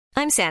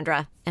I'm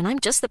Sandra, and I'm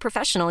just the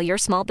professional your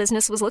small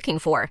business was looking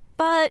for.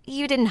 But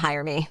you didn't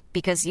hire me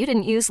because you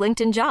didn't use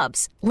LinkedIn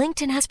Jobs.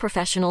 LinkedIn has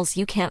professionals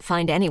you can't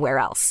find anywhere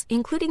else,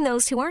 including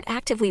those who aren't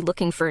actively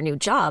looking for a new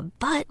job,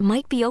 but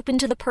might be open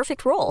to the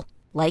perfect role,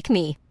 like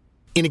me.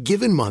 In a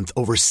given month,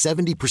 over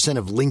 70%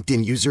 of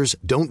LinkedIn users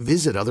don't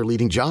visit other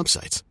leading job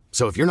sites.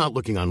 So if you're not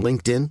looking on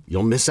LinkedIn,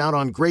 you'll miss out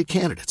on great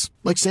candidates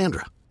like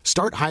Sandra.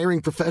 Start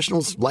hiring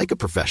professionals like a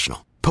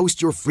professional.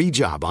 Post your free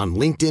job on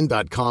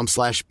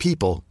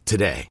linkedin.com/people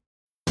today.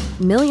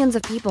 Millions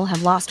of people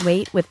have lost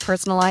weight with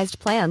personalized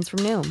plans from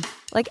Noom.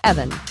 Like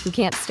Evan, who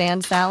can't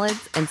stand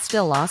salads and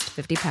still lost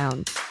 50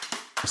 pounds.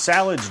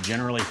 Salads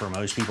generally for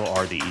most people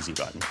are the easy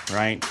button,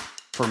 right?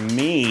 For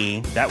me,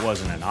 that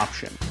wasn't an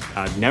option.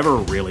 I never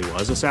really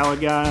was a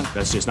salad guy.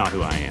 That's just not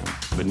who I am.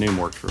 But Noom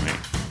worked for me.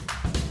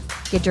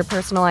 Get your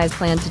personalized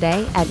plan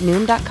today at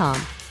Noom.com.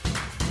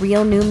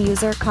 Real Noom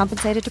user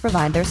compensated to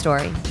provide their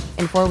story.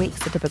 In 4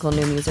 weeks, the typical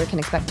Noom user can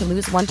expect to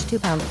lose 1 to 2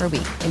 pounds per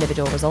week.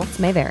 Individual results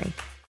may vary.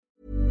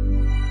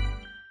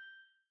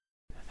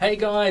 Hey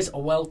guys,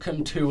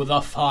 welcome to the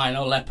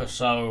final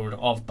episode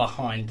of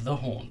Behind the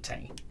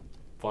Haunting.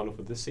 Final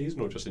for this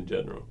season or just in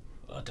general?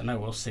 I don't know.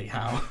 We'll see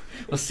how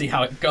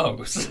it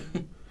goes.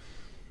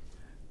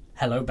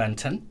 Hello,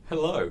 Benton.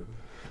 Hello.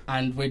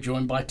 And we're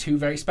joined by two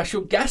very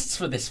special guests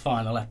for this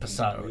final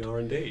episode. We are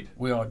indeed.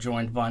 We are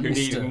joined by Who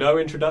Mr. need no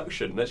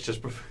introduction. Let's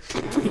just.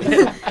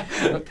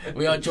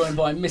 We are joined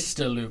by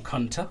Mr. Luke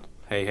Hunter.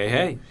 Hey, hey,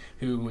 hey.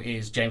 Who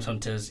is James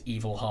Hunter's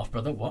evil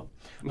half-brother. What?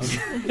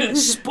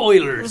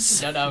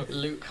 Spoilers! No,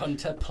 Luke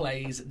Hunter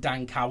plays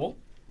Dan Cowell.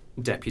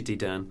 Deputy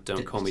Dan.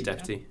 Don't call me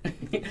Deputy.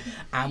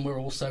 And we're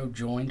also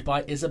joined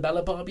by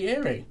Isabella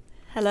Barbieri.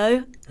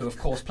 Hello. Who, of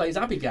course, plays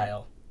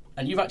Abigail.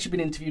 And you've actually been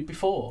interviewed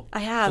before. I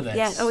have,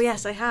 yes. Oh,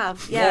 yes, I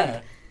have.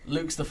 Yeah.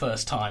 Luke's the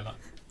first timer.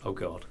 Oh,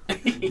 God.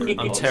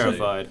 I'm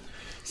terrified.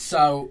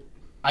 So,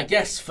 I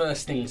guess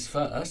first things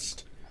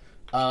first,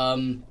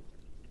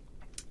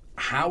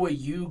 how are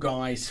you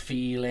guys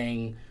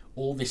feeling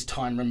all this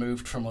time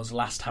removed from us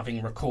last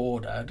having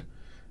recorded?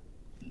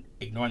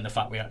 Ignoring the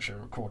fact we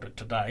actually recorded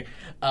today.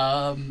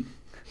 I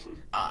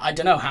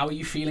don't know, how are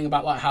you feeling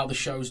about like how the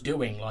show's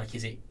doing? Like,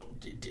 is it...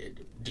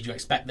 Did you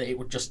expect that it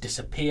would just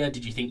disappear?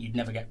 Did you think you'd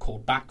never get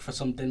called back for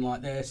something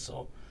like this?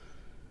 Or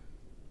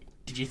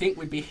did you think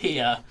we'd be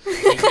here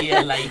a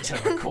year later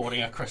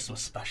recording a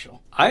Christmas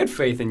special? I had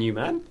faith in you,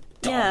 man.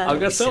 Yeah. I've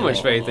got so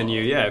much faith in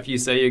you. Yeah, if you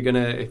say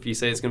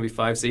it's gonna be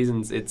 5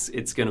 seasons,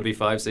 it's gonna be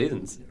 5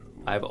 seasons.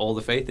 I have all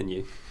the faith in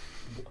you.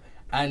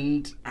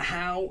 And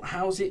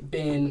how's it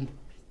been?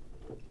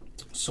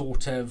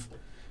 Sort of,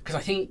 because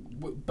I think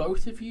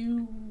both of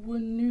you were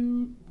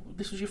new.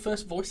 This was your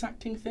first voice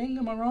acting thing,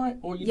 am I right?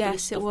 Or you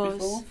yes, did it was.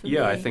 Before?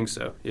 Yeah, I think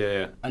so.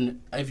 Yeah.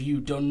 And have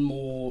you done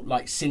more,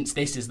 like, since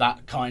this, is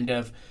that kind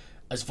of,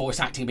 as voice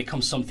acting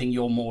becomes something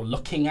you're more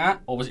looking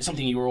at? Or was it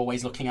something you were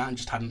always looking at and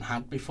just hadn't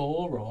had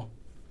before? Or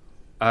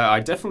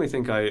I definitely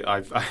think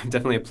I've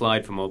definitely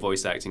applied for more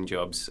voice acting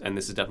jobs, and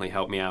this has definitely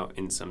helped me out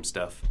in some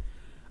stuff.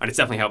 And it's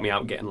definitely helped me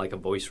out getting, like, a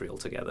voice reel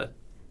together.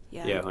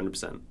 Yeah,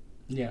 100%.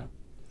 Yeah.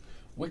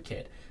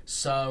 Wicked.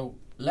 So,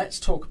 let's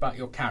talk about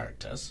your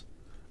characters.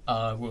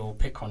 We'll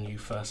pick on you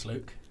first,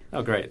 Luke.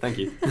 Oh, great, thank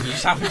you. You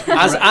just happen to be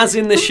as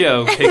in the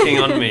show, picking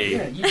on me.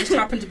 Yeah, you just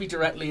happen to be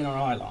directly in our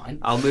eye line.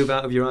 I'll move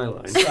out of your eye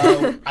line.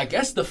 So, I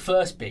guess the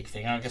first big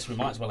thing, I guess we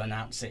might as well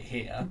announce it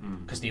here,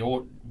 because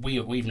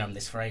we've known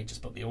this for ages,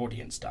 but the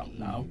audience don't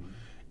know,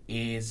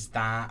 is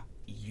that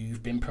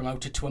you've been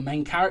promoted to a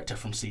main character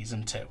from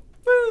season 2.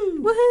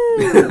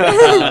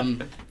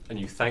 Woohoo! And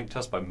you thanked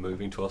us by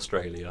moving to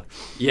Australia.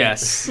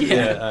 Yes.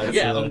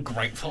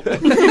 Ungrateful.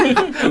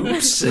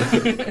 Oops. We're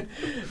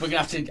going to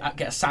have to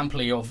get a sample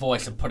of your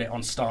voice and put it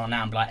on Star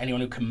Now and be like, anyone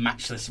who can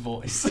match this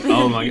voice.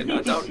 Oh my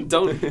God, no,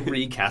 don't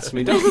recast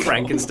me, don't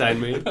Frankenstein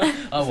me.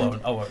 I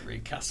won't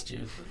recast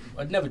you.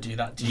 I'd never do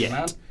that to you,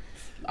 man.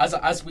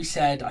 As we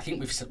said, I think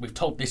we've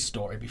told this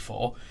story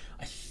before,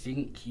 I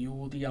think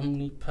you're the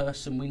only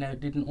person we now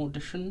didn't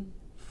audition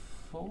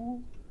for.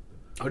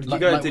 Oh,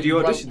 did you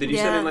audition? Did you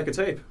send in like a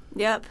tape?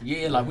 Yep.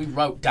 Yeah, like we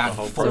wrote down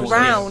for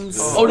rounds.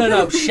 Oh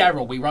no,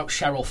 Cheryl. We wrote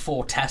Cheryl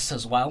for Tess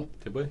as well.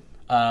 Did we?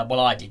 Well,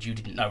 I did. You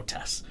didn't know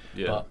Tess.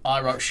 Yeah. But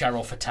I wrote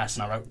Cheryl for Tess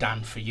and I wrote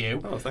Dan for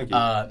you. Oh, thank you.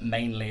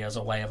 Mainly as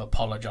a way of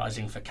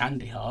apologising for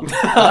Candy Heart.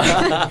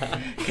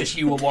 Because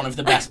you were one of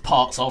the best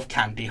parts of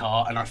Candy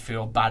Heart, and I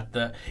feel bad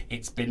that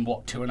it's been,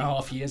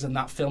 2.5 years and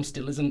that film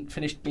still isn't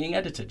finished being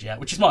edited yet,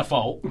 which is my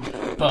fault.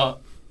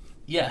 But,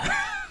 yeah.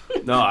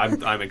 No,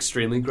 I'm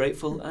extremely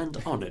grateful and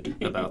honoured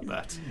about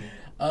that.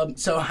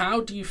 So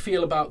how do you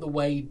feel about the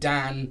way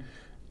Dan...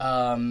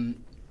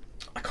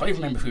 I can't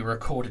even remember if we were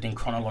recorded in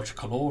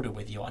chronological order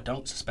with you. I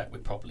don't suspect we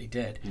probably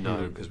did.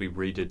 No, because we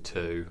redid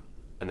 2,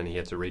 and then he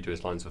had to redo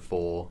his lines for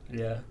 4.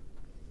 Yeah.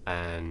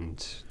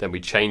 And then we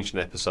changed an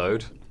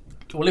episode.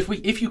 Well,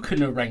 if you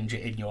can arrange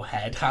it in your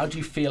head, how do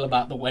you feel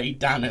about the way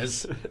Dan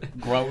has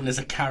grown as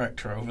a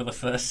character over the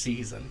first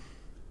season?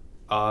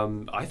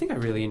 I think I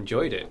really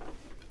enjoyed it.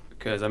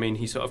 Because, I mean,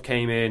 he sort of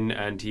came in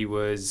and he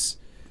was...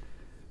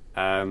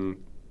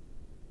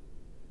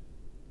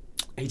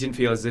 he didn't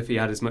feel as if he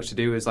had as much to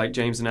do as like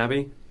James and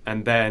Abby,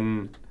 and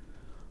then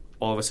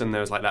all of a sudden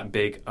there was like that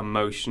big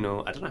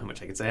emotional. I don't know how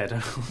much I can say. I don't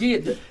know.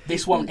 Yeah,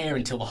 this won't air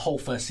until the whole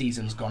first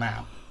season's gone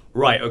out.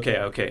 Right.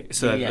 Okay.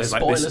 So yeah, there's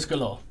spoilers like this,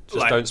 galore.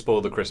 Just don't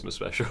spoil the Christmas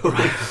special.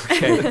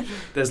 Okay.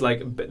 There's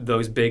like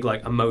those big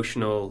like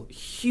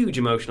huge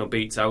emotional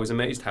beats. I was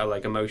amazed how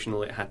like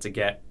emotional it had to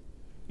get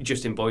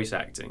just in voice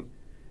acting.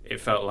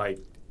 It felt like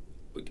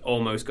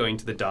almost going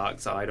to the dark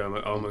side,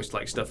 or almost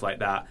like stuff like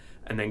that,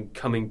 and then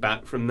coming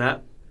back from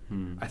that.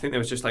 I think there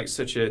was just like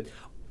such a.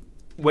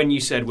 When you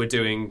said we're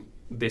doing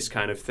this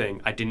kind of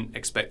thing, I didn't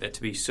expect there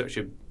to be such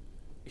a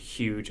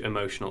huge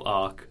emotional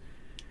arc.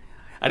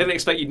 I didn't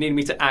expect you'd need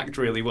me to act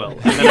really well,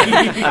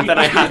 and then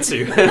I had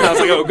to. And I was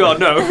like, oh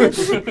god, no.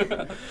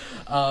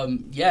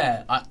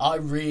 Yeah, I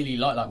really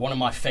like one of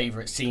my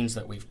favourite scenes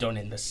that we've done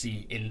in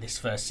this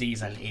first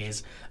season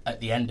is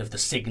at the end of The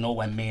Signal,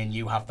 when me and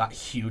you have that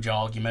huge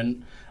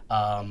argument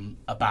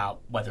about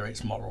whether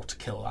it's moral to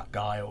kill that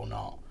guy or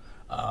not.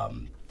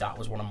 That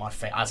was one of my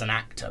as an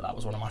actor, that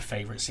was one of my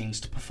favourite scenes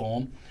to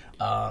perform,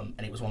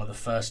 and it was one of the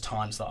first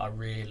times that I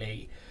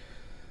really,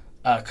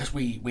 because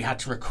we had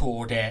to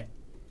record it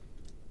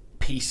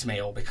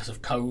piecemeal because of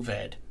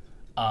COVID.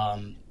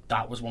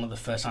 That was one of the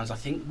first times. I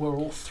think were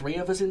all three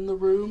of us in the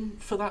room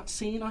for that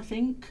scene, I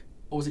think,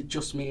 or was it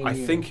just me and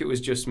you? I think it was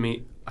just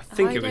me. I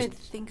don't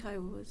think I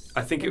was.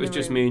 I think it was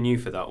just me and you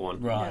for that one.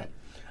 Right.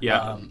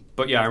 Yeah.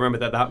 But yeah, I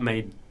remember that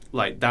made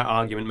like that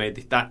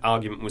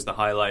argument was the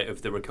highlight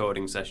of the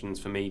recording sessions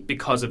for me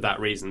because of that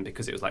reason,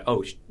 because it was like,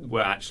 oh,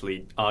 we're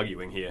actually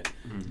arguing here.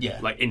 Yeah.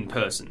 Like in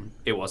person.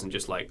 It wasn't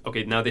just like,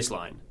 okay, now this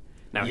line.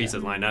 Now he's the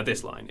line, now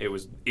this line. It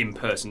was in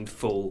person,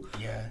 full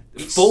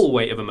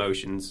weight of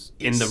emotions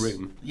in the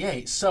room. Yeah,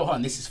 it's so hard,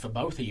 and this is for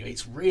both of you.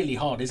 It's really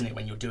hard, isn't it,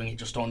 when you're doing it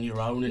just on your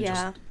own and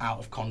just out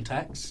of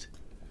context?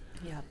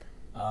 Yep.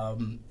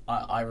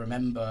 I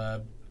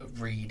remember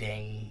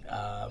reading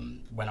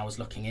when I was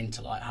looking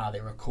into like how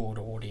they record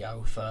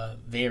audio for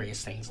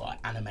various things like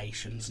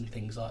animations and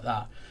things like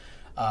that.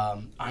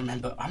 I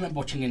remember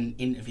watching an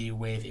interview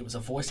with, it was a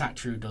voice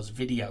actor who does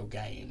video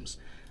games,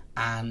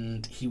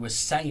 and he was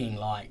saying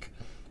like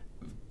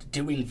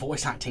doing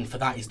voice acting for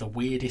that is the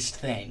weirdest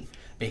thing,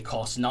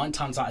 because 9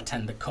 times out of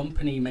 10 the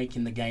company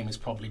making the game is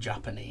probably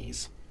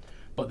Japanese,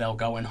 but they'll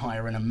go and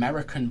hire an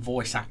American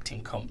voice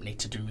acting company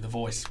to do the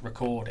voice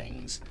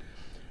recordings.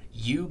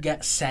 You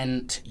get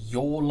sent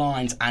your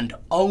lines and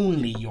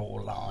only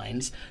your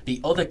lines.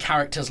 The other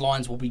characters'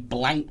 lines will be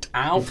blanked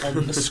out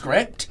on the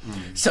script.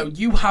 So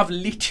you have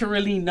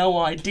literally no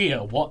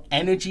idea what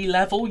energy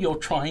level you're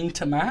trying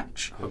to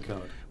match. Oh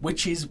god.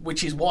 Which is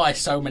why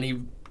so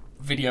many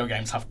video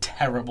games have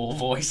terrible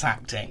voice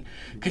acting,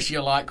 because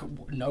you're like,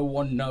 no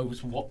one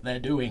knows what they're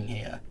doing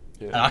here.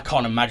 Yeah. And I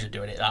can't imagine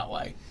doing it that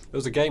way. There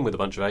was a game with a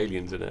bunch of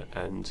aliens in it,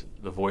 and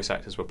the voice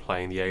actors were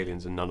playing the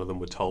aliens, and none of them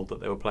were told that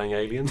they were playing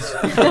aliens.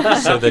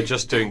 So they're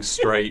just doing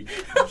straight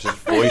just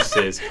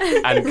voices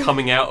and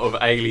coming out of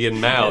alien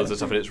mouths and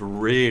stuff, and it's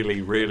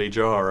really, really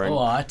jarring.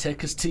 All right,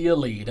 take us to your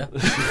leader.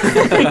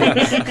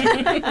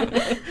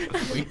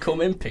 We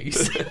come in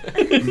peace.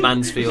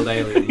 Mansfield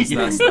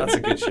Aliens. That's a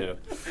good show.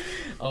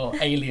 Oh,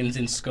 Aliens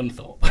in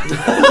Scunthorpe.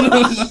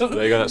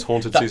 There you go, that's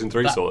Haunted Season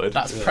 3 sorted.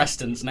 That's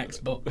Preston's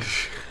next book.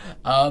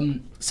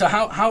 So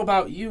how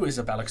about you,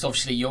 Isabella? Because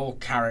obviously your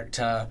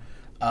character,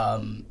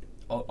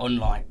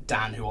 unlike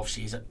Dan, who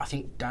obviously is, I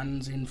think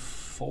Dan's in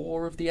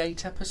 4 of the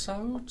 8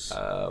 episodes?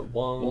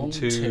 1,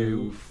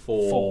 2,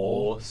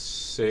 4,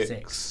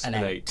 6, and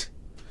 8.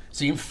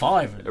 So you're in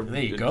 5.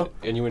 There you go.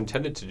 And you were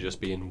intended to just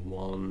be in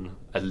 1,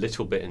 a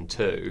little bit in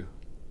 2,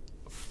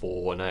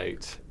 4 and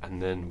 8,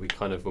 and then we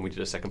kind of, when we did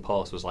a second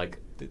pass, was like,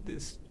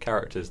 this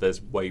characters,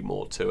 there's way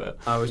more to it.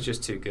 I was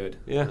just too good.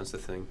 Yeah, that's the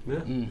thing.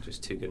 Yeah,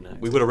 just too good an actor.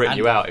 We would have written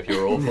you out if you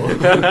were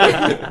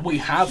awful. We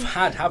have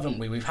had, haven't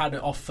we? We've had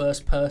our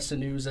first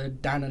person who's a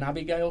Dan and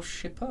Abigail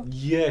shipper.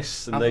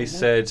 Yes, and they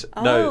said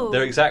no.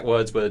 Their exact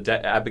words were,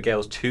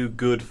 Abigail's too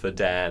good for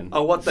Dan.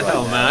 Oh, what the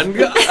hell, man!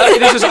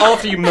 This is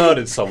after you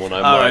murdered someone.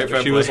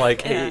 Right, she was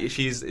like,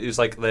 it was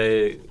like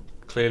they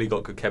clearly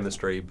got good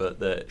chemistry, but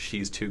that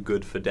she's too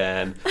good for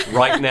Dan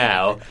right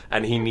now,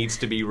 and he needs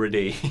to be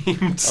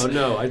redeemed. Oh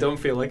no, I don't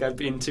feel like I've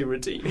been too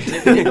redeemed.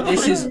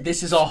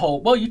 This is our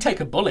whole. Well, you take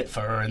a bullet for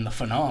her in the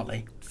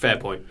finale. Fair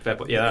point.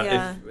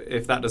 Yeah.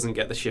 If that doesn't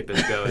get the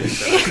shippers going,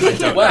 then I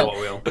don't know what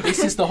will.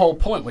 This is the whole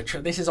point.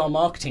 This is our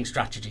marketing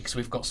strategy, because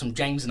we've got some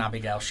James and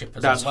Abigail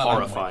shippers. That's as well.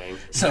 horrifying.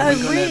 So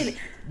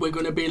we're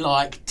gonna be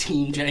like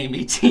Team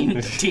Jamie,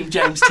 Team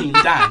James, Team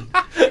Dan.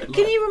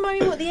 Can you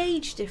remind me what the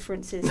age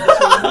difference is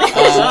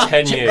between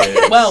 10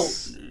 years. Well,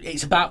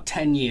 it's about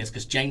 10 years,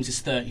 because James is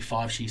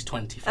 35, she's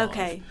 25.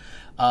 Okay.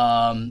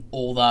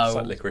 Although it's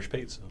like Licorice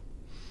Pizza.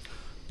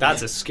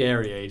 That's a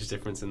scary age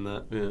difference in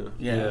that.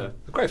 Yeah.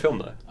 A great film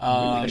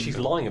though. She's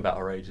lying about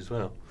her age as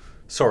well.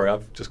 Sorry,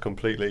 I've just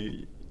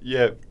completely.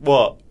 Yeah.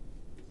 What?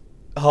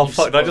 Oh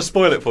fuck! Did I just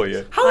spoil it for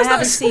you? How is I that a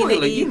haven't seen it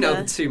spoiler? You know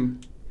either. the two.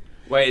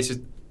 Wait, it's just.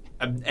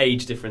 an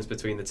age difference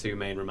between the two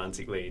main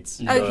romantic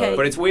leads. Okay.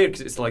 But it's weird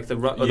because it's like the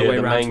other way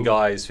the around. main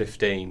guy is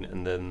 15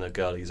 and then the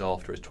girl he's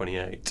after is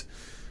 28.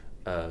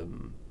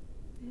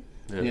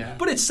 Yeah.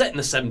 But it's set in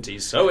the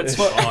 70s, so it's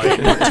But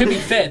fine. to be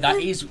fair,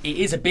 it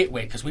is a bit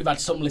weird because we've had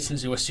some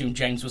listeners who assumed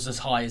James was as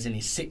high as in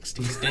his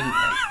 60s, didn't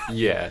they?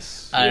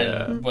 Yes.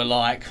 And we're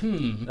like,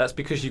 That's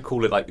because you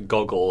call it like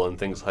goggle and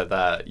things like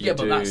that.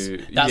 but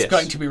that's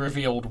going to be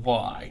revealed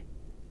why.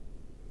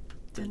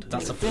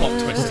 That's a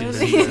plot twist in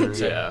season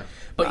 2. Yeah.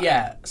 But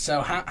yeah,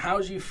 so how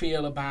do you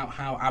feel about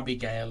how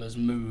Abigail has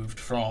moved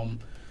from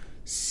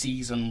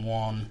season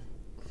 1,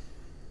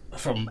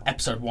 from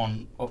episode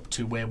 1 up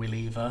to where we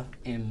leave her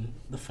in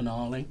the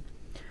finale?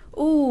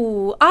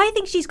 Ooh, I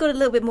think she's got a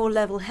little bit more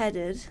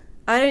level-headed.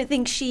 I don't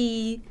think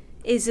she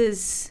is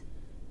as...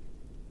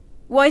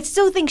 Well, I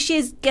still think she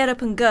is get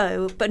up and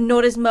go, but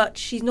not as much.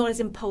 She's not as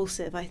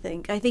impulsive, I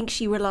think. I think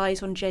she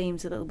relies on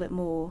James a little bit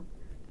more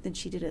than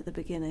she did at the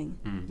beginning.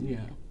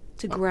 Yeah.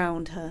 To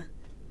ground her.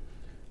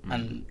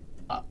 And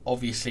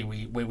obviously,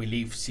 where we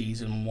leave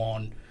season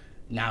 1,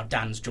 now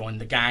Dan's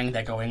joined the gang.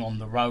 They're going on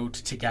the road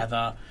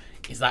together.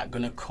 Is that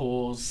going to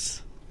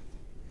cause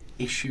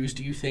issues,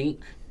 do you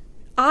think?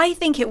 I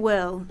think it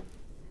will.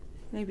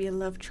 Maybe a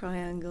love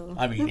triangle.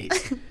 I mean,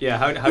 it's... Yeah,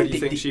 how do you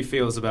think she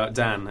feels about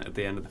Dan at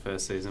the end of the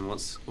first season?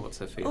 What's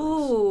her feelings?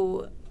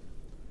 Oh,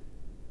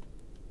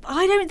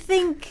 I don't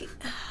think...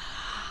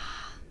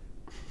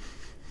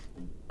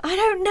 I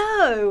don't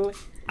know.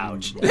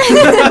 Ouch.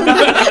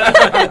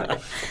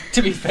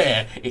 To be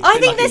fair, I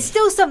think there's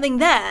still something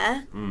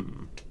there,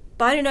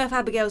 but I don't know if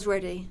Abigail's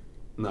ready.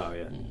 No,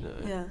 yeah. No.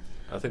 Yeah.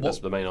 I think that's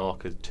the main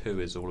arc of 2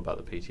 is all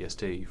about the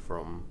PTSD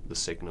from the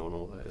signal and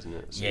all that, isn't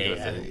it? So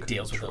it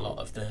deals with a lot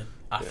of the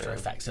after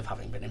effects of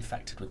having been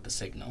infected with the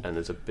signal. And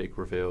there's a big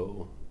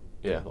reveal.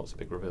 Yeah, lots of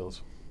big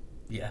reveals.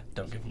 Yeah,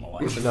 don't give them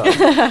away. No.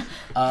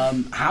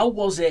 How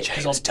was it?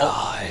 James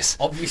dies.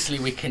 Obviously,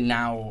 we can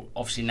now.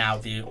 Obviously, now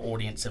the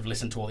audience have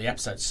listened to all the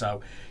episodes,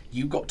 so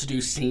you got to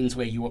do scenes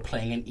where you were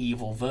playing an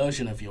evil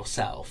version of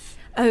yourself.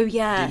 Oh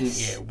yes. Didn't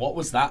you? What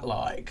was that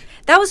like?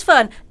 That was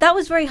fun. That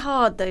was very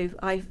hard though.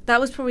 That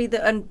was probably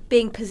and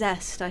being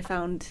possessed I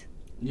found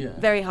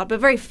very hard, but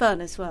very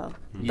fun as well.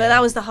 Yeah. But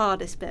that was the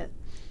hardest bit.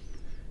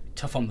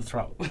 Tough on the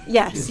throat.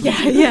 Yes,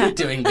 yeah.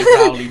 Doing the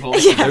growly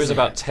voice. Yes. There was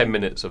about 10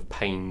 minutes of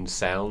pained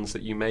sounds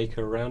that you make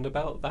around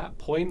about that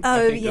point. Oh,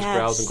 I think just yes.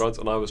 growls and grunts.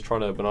 And I was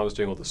trying to, when I was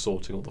doing all the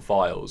sorting, all the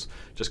files,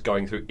 just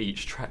going through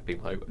each track,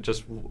 being like,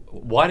 just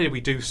why did we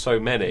do so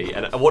many?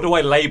 And what do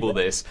I label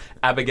this?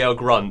 Abigail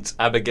grunt,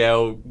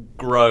 Abigail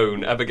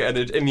groan, Abigail.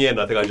 And in the end,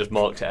 I think I just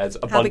marked it as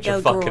a bunch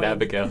of fucking groan.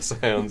 Abigail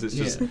sounds. It's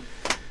just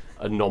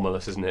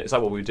anomalous, isn't it? It's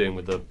like what we were doing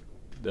with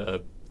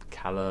the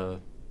Cala.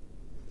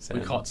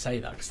 We can't say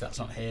that because that's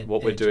not here.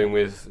 What we're doing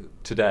with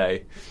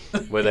today,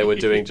 where they were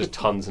doing just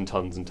tons and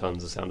tons and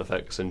tons of sound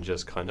effects and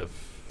just kind of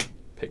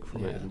pick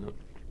from it, isn't it?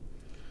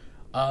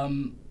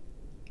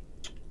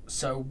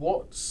 So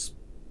was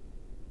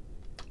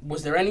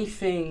there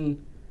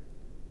anything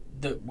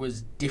that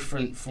was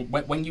different from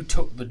when you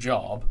took the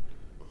job?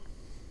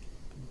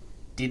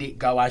 Did it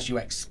go as you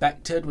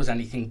expected? Was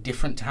anything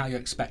different to how you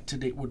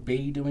expected it would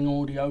be doing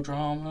audio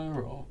drama,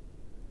 or?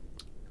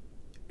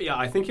 Yeah,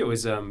 I think it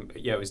was.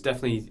 It was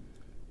definitely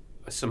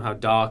somehow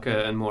darker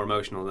and more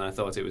emotional than I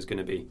thought it was going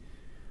to be.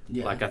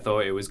 Yeah. Like I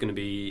thought it was going to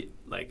be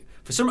like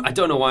I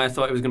don't know why I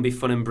thought it was going to be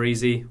fun and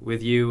breezy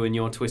with you and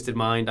your twisted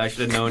mind. I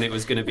should have known it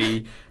was going to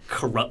be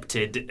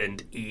corrupted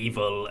and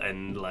evil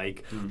and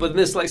like. But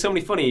there's like so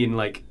many funny and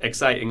like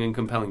exciting and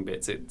compelling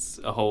bits. It's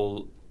a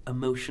whole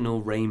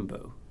emotional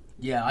rainbow.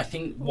 Yeah, I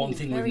think one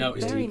thing we've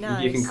noticed. Very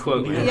nice. You can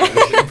quote me. Yeah.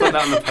 Put that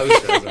on the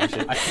posters and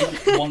shit. I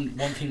think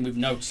one thing we've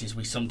noticed is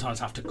we sometimes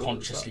have to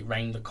consciously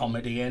rein the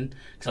comedy in,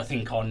 because I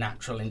think our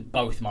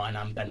both mine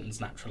and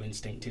Benton's natural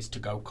instinct is to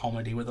go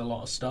comedy with a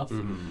lot of stuff,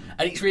 and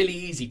it's really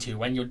easy to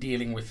when you're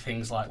dealing with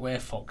things like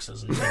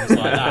werefoxes and things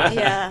like that.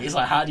 Yeah. It's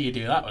like, how do you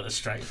do that with a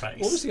straight face?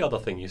 What was the other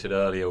thing you said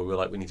earlier? We were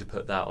like, we need to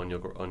put that on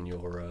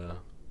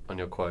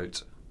your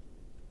quote.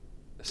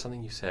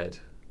 Something you said.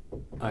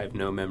 I have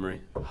no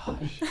memory.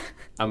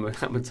 I'm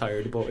a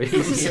tired boy.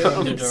 You're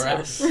under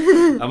duress.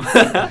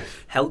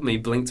 Help me,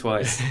 blink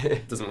twice.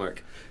 Doesn't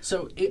work.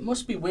 So it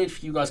must be weird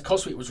for you guys,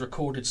 because it was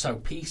recorded so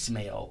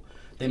piecemeal.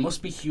 There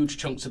must be huge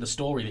chunks of the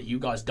story that you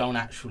guys don't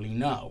actually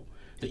know,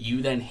 that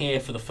you then hear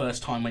for the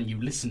first time when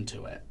you listen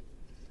to it.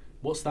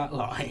 What's that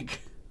like?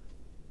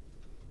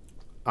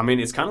 I mean,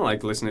 it's kind of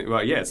like listening.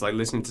 Well, yeah, it's like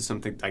listening to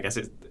something. I guess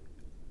it's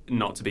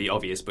not to be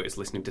obvious, but it's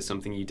listening to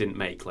something you didn't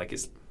make. Like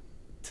it's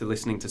to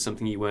listening to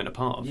something you weren't a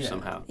part of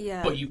somehow.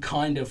 Yeah. But you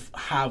kind of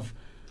have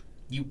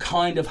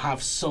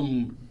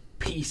some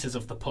pieces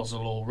of the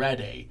puzzle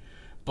already.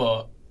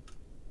 But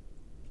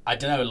I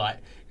don't know, like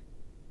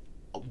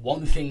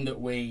one thing that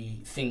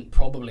we think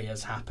probably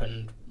has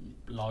happened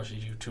largely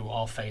due to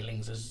our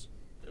failings as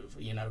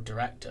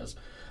directors.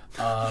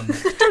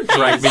 Don't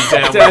drag me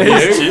down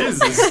with you.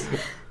 Jesus.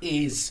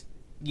 Is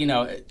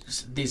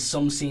there's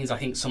some scenes I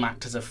think some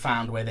actors have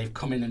found where they've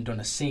come in and done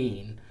a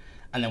scene,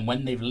 and then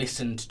when they've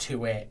listened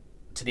to it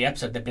to the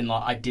episode, they've been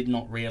like, I did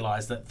not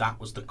realise that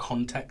was the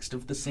context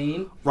of the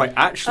scene. Right,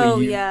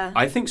 actually, yeah.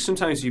 I think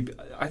sometimes you've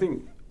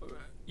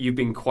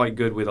been quite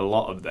good with a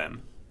lot of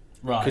them.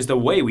 Right. Because the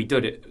way we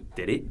did it?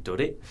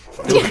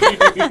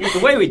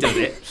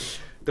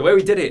 The way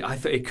we did it, I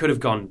thought it could have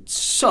gone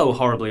so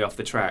horribly off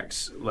the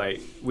tracks, like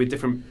with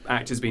different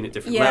actors being at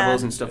different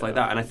levels and stuff like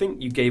that. And I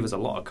think you gave us a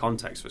lot of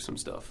context for some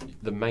stuff.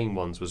 The main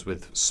ones was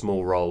with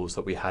small roles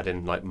that we had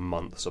in like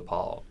months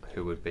apart,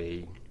 who would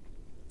be...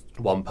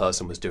 One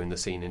person was doing the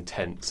scene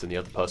intense and the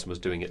other person was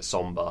doing it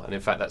somber. And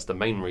in fact, that's the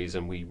main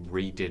reason we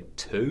redid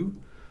 2,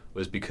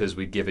 was because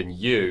we'd given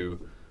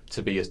you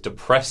to be as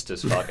depressed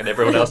as fuck and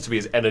everyone else to be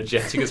as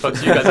energetic as fuck.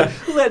 So you guys are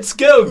like, let's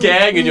go,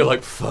 gang! And you're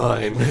like,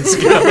 fine,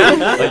 let's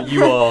go. Like,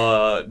 you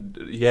are,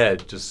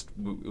 just,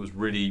 it was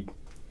really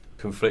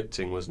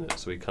conflicting, wasn't it?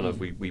 So we kind of,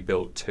 we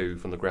built 2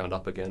 from the ground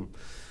up again.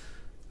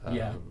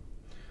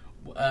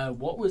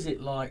 What was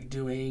it like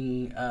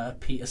doing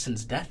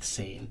Peterson's death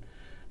scene?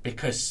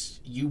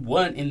 Because you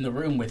weren't in the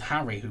room with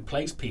Harry, who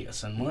plays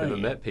Peterson, were you? Never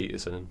met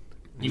Peterson.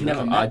 You've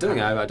never met I don't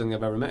think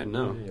I've ever met him,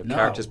 no. Your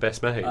character's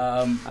best mate.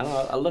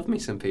 I love me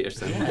some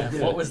Peterson. Yeah.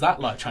 What was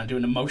that like, trying to do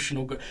an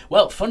emotional...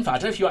 Well, fun fact, I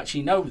don't know if you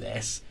actually know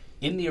this,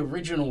 in the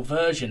original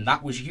version,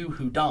 that was you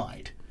who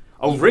died.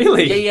 Oh,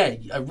 really? Yeah.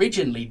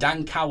 Originally,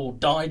 Dan Cowell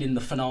died in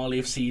the finale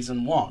of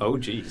season 1. Oh,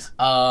 jeez.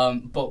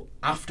 But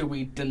after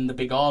we'd done the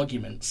big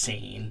argument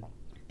scene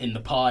in the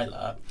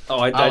pilot...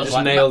 I just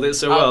like, nailed it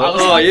so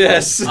well.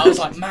 Yes. I was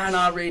like, man,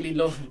 I really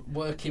love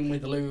working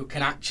with Luke.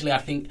 And actually, I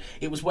think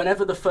it was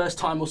whenever the first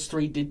time us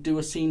 3 did do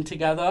a scene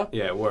together.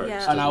 Yeah, it works.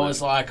 Yeah. And I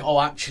was like, oh,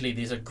 actually,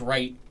 there's a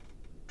great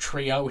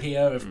trio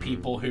here of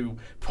people who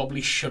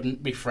probably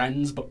shouldn't be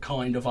friends but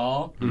kind of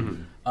are.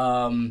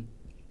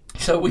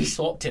 So we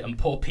swapped it and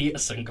poor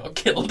Peterson got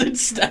killed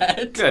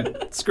instead.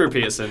 Good. Screw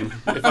Peterson.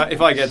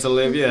 If I get to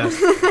live, yeah.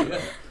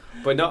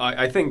 But no,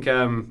 I think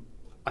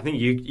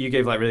you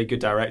gave like really good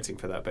directing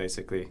for that,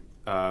 basically.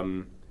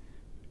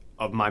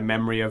 Of my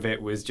memory of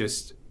it was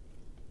just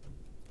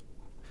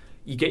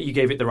you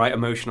gave it the right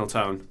emotional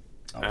tone.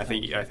 Okay. I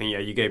think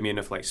you gave me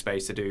enough like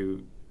space to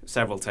do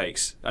several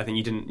takes. I think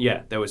you didn't.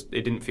 Yeah, it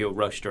didn't feel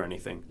rushed or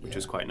anything, which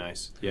was quite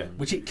nice. Yeah,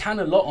 which it can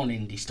a lot on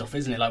indie stuff,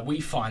 isn't it? Like we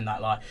find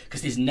that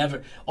because there's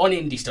never on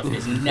indie stuff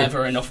there's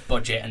never enough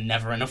budget and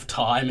never enough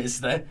time,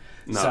 is there?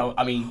 No. So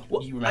I mean,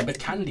 you remember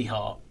Candy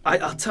Heart?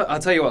 I'll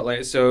tell you what.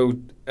 Like so.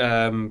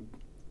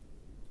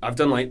 I've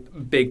done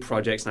like big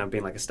projects and I've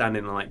been like a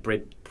stand-in on like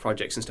big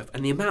projects and stuff,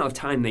 and the amount of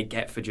time they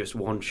get for just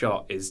one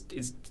shot is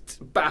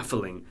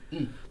baffling.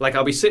 Like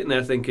I'll be sitting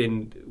there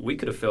thinking we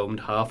could have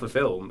filmed half a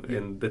film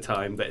in the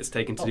time that it's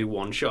taken to do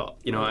one shot.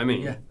 You know what I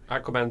mean? Yeah.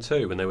 Aquaman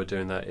 2, when they were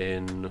doing that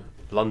in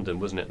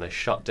London, wasn't it? And they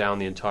shut down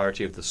the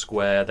entirety of the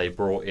square. They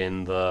brought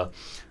in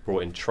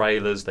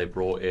trailers. They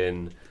brought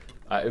in.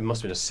 It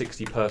must have been a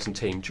 60-person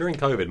team during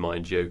COVID,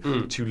 mind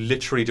you, to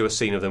literally do a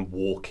scene of them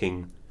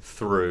walking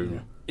through. Yeah.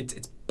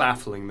 It's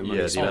baffling the money.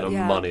 Yeah, the amount of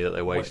money that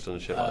they wasted on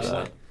shit like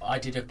that. I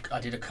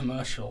did a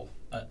commercial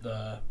at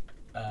the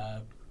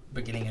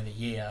beginning of the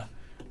year,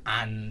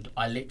 and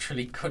I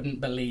literally couldn't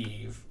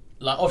believe.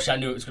 Like, obviously, I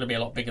knew it was going to be a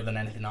lot bigger than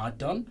anything I'd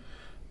done,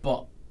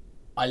 but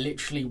I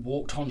literally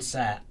walked on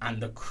set,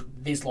 and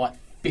there's like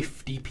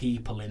 50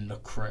 people in the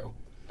crew,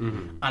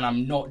 and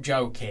I'm not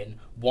joking.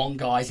 One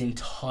guy's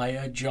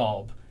entire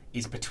job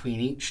is between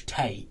each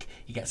take,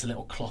 he gets a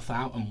little cloth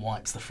out and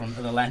wipes the front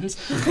of the lens.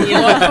 And you're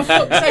like, for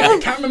fuck's sake, the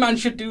cameraman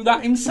should do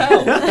that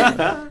himself.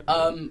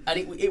 And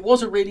it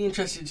was a really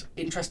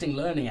interesting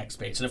learning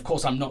experience. And of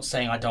course, I'm not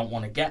saying I don't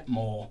want to get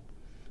more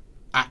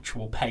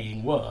actual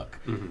paying work,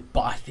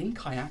 but I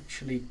think I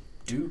actually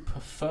do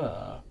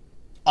prefer...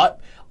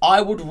 I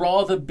would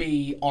rather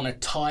be on a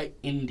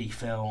tight indie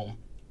film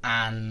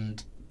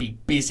and be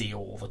busy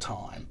all the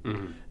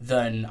time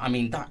than, I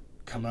mean, that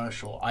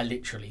commercial, I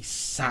literally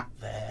sat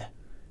there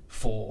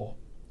for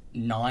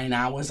 9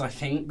 hours, I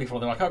think, before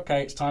they're like,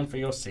 okay, it's time for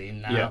your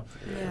scene now.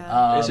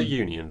 It's a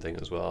union thing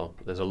as well.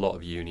 There's a lot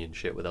of union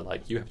shit where they're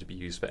like, you have to be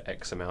used for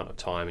X amount of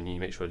time and you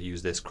make sure to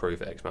use this crew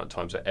for X amount of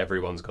time, so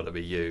everyone's got to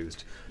be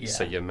used.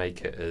 So you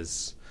make it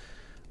as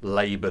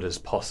laboured as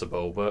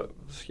possible. But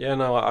I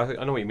know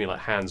what you mean,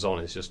 like hands-on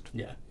is just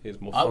it's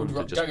more fun.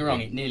 Don't get me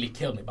wrong, it nearly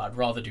killed me, but I'd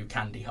rather do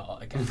Candy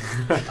Heart again.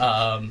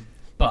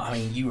 But, I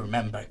mean, you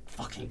remember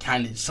fucking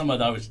Candy, some of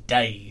those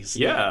days.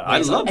 Yeah,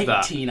 I love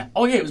that.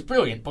 Oh, yeah, it was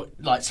brilliant, but,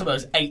 like, some of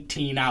those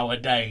 18-hour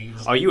days.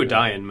 Oh, you were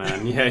dying,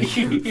 man. Yeah,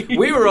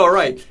 we were all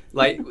right.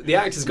 Like, the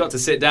actors got to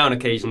sit down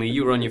occasionally.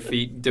 You were on your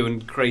feet doing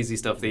crazy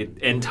stuff the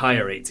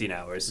entire 18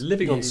 hours.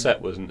 Living on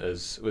set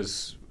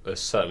was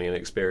certainly an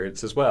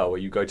experience as well, where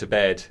you go to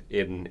bed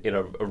in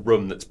a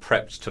room that's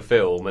prepped to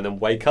film and then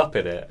wake up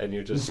in it and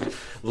you just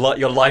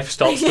your life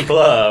starts to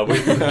blur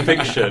with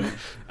fiction.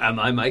 Am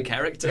I my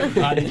character?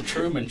 Like the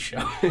Truman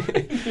Show.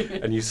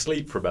 And you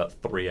sleep for about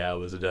 3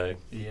 hours a day.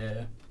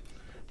 Yeah.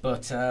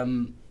 But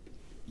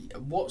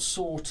what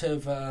sort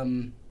of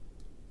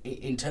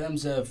in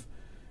terms of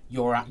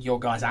your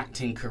guys'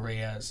 acting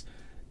careers,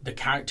 the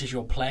characters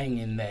you're playing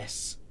in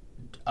this,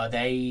 are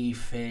they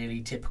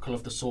fairly typical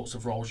of the sorts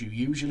of roles you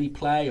usually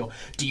play, or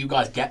do you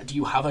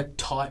have a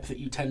type that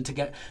you tend to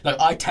get? Like,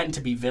 I tend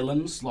to be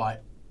villains.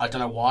 Like, I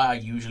don't know why I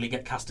usually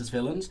get cast as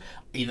villains.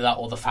 Either that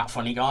or the fat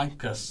funny guy,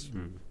 because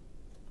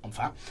I'm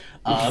fat.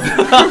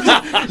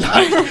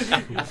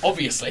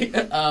 Obviously.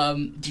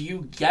 Do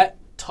you get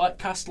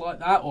typecast like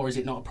that, or is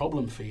it not a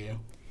problem for you?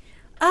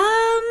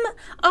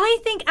 I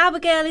think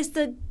Abigail is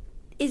the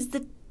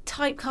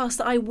typecast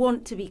that I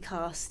want to be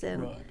cast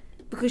in. Right.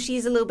 Because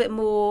she's a little bit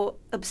more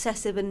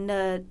obsessive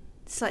and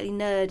slightly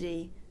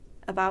nerdy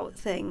about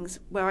things,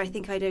 where I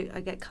think I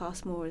get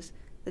cast more as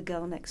the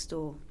girl next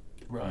door.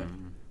 Right.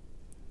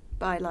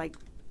 But I like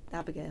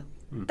Abigail.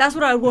 That's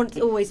what I want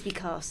to always be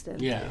cast in.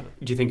 Yeah.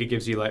 Do you think it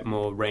gives you like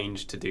more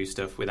range to do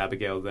stuff with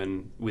Abigail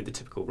than with the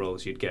typical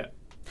roles you'd get?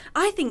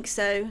 I think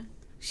so.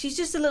 She's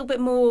just a little bit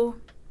more,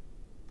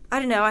 I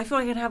don't know, I feel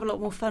like I can have a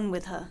lot more fun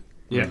with her.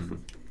 Yeah.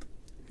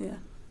 Yeah.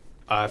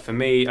 For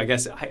me, I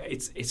guess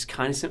it's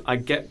kind of I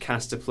get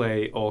cast to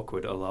play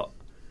awkward a lot.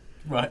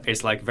 Right.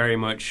 It's like very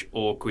much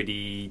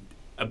awkwardy,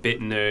 a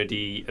bit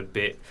nerdy, a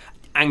bit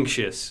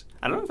anxious.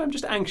 I don't know if I'm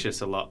just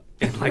anxious a lot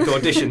in like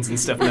auditions and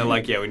stuff. And they're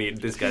like, yeah, we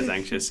need this guy's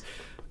anxious.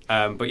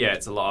 But yeah,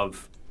 it's a lot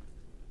of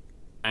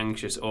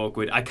anxious,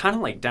 awkward. I kind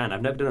of like Dan.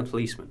 I've never done a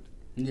policeman.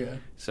 Yeah.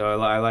 So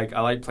I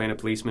like playing a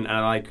policeman, and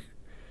I like,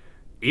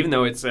 even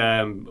though it's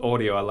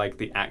audio, I like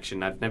the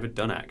action. I've never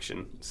done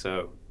action,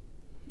 so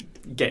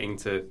getting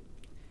to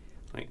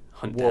like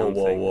hunt down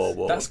things.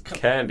 Whoa. That's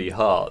Candy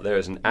Heart. There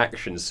is an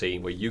action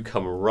scene where you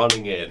come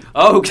running in.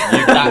 Oh,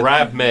 you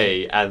grab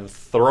me and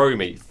throw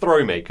me,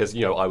 because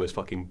I was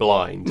fucking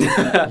blind.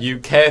 You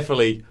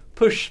carefully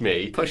push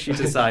you to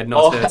the side,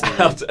 not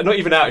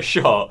even out of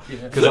shot,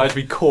 because I'd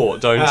be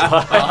caught, don't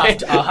I?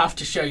 I'll have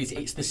to show you.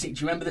 Do you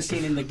remember the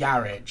scene in the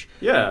garage?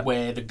 Yeah.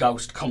 Where the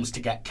ghost comes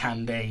to get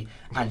Candy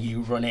and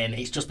you run in.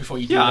 It's just before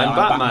you do I'm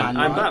Batman. Batman,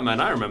 right? I'm Batman.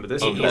 I remember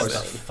this. It is the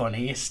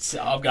funniest.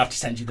 I'm going to have to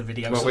send you the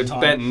video sometime. With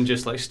Benton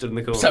just like stood in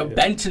the corner. So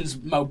Benton's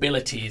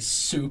mobility is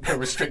super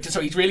restricted.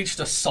 So he's really just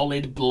a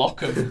solid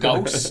block of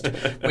ghost.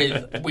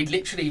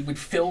 We'd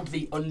filled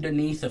the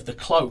underneath of the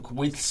cloak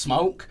with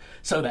smoke,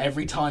 so that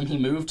every time he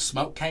moved,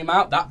 smoke came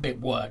out. That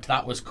bit worked.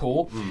 That was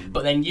cool.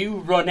 But then you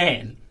run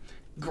in,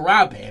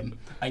 grab him,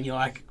 and you're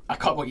like, I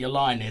can't what your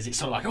line is. It's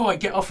sort of like, oh, I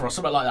get off her or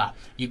something like that.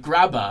 You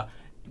grab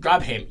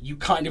him, you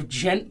kind of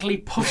gently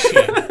push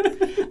him,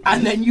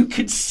 and then you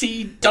could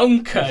see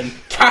Duncan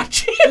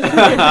catch him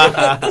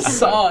at the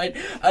side,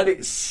 and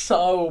it's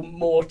so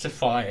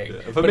mortifying.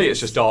 Yeah. For me, it's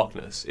just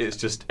darkness. It's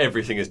just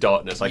everything is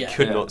darkness. I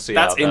could not see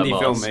that's out indie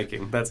that mask.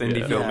 filmmaking. That's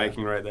indie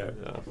filmmaking right there.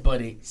 Yeah.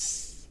 But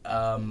it's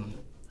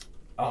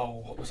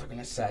what was I going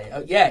to say?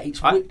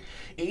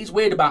 It is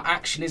weird about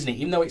action, isn't it?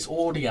 Even though it's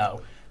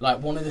audio. Like,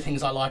 one of the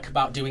things I like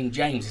about doing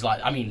James is,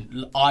 like, I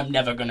mean, I'm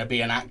never going to be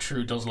an actor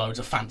who does loads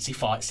of fancy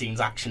fight scenes,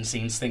 action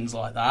scenes, things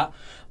like that.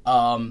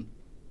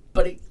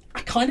 But I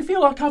kind of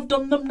feel like I've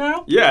done them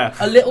now. Yeah.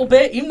 A little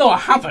bit, even though I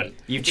haven't.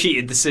 You've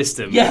cheated the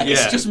system. Yeah,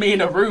 it's just me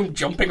in a room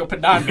jumping up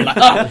and down, being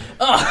like,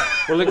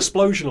 Well, an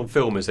explosion on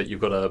film is that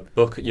you've got to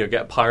book, get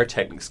a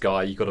pyrotechnics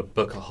guy, you've got to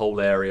book a whole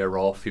area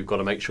off, you've got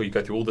to make sure you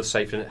go through all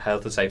the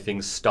health and safety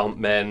things,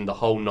 stuntmen, the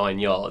whole 9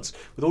 yards.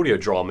 With audio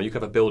drama, you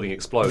can have a building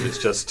explode. It's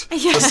just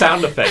the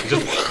sound effect.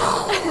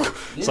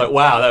 It's like,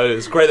 wow,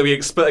 it's great that we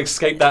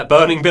escaped that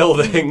burning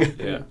building.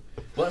 Yeah.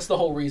 Well, that's the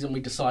whole reason we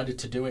decided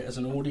to do it as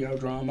an audio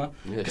drama.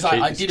 Because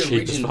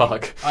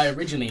I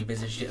originally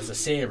envisaged it as a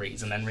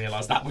series and then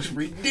realised that was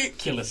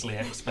ridiculously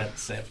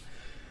expensive.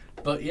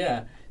 But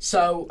yeah,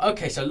 so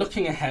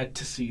looking ahead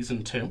to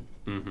season 2,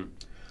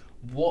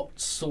 what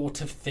sort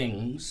of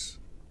things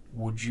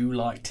would you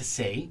like to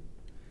see?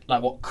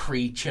 Like, what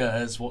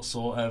creatures, what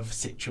sort of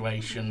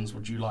situations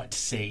would you like to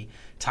see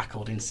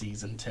tackled in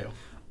season 2?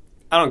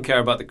 I don't care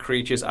about the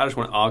creatures. I just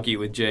want to argue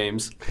with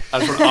James. I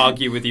just want to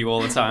argue with you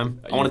all the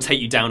time. I want to take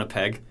you down a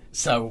peg.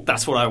 So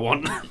that's what I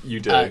want. You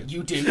do.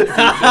 You do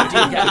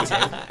get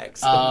to.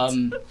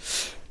 Excellent.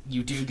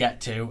 You do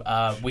get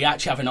to. We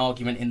actually have an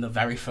argument in the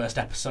very first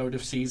episode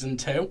of season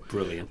 2.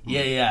 Brilliant.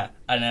 Yeah.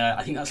 And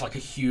I think that's like a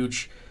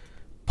huge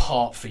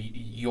part for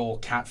your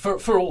cat,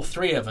 for all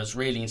three of us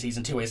really in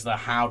season 2, is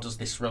how does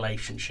this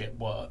relationship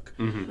work?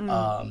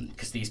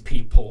 Because these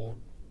people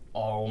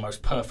are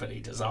almost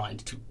perfectly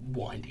designed to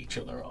wind each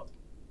other up.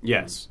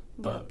 Yes.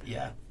 But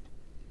yeah.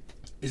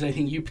 Is there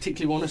anything you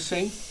particularly want to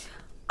see?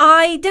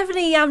 I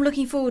definitely am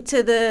looking forward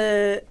to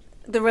the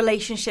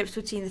relationships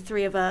between the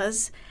three of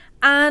us,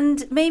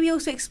 and maybe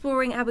also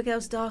exploring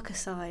Abigail's darker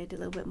side a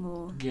little bit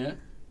more.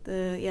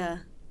 Yeah.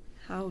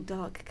 How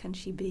dark can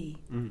she be?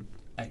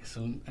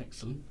 Excellent.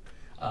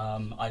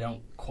 I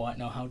don't quite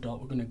know how dark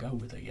we're going to go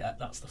with it yet.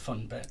 That's the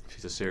fun bit.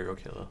 She's a serial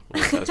killer.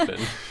 Has been.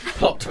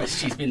 Plot twist.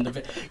 She's been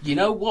the. You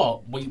know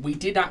what? We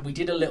did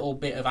a little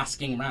bit of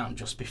asking around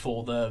just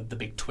before the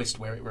big twist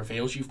where it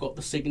reveals you've got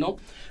the signal,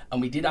 and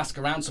we did ask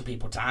around some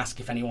people to ask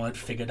if anyone had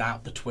figured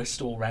out the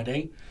twist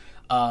already.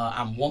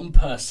 And one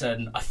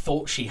person, I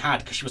thought she had,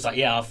 because she was like,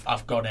 "Yeah,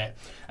 I've got it,"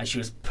 and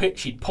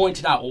she'd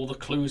pointed out all the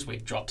clues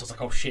we'd dropped. I was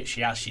like, "Oh shit, she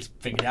has. She's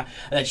figured it out."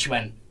 And then she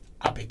went,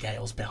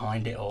 Abigail's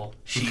behind it all.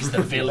 She's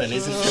the villain,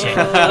 isn't she? And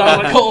I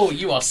was like, oh,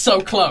 you are so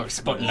close,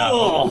 but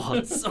no.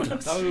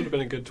 That would have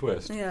been a good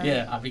twist.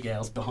 Yeah,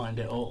 Abigail's behind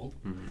it all.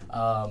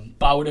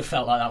 But I would have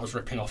felt like that was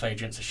ripping off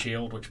Agents of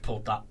S.H.I.E.L.D., which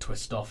pulled that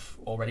twist off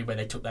already, where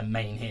they took their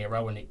main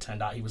hero and it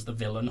turned out he was the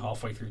villain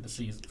halfway through the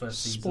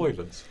first season.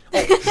 Spoilers.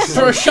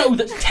 For a show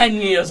that's 10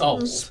 years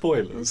old.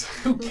 Spoilers.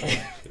 Who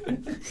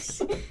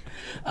cares?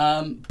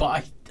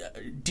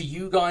 Do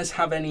you guys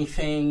have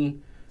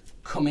anything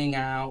coming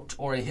out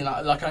or anything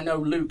like I know,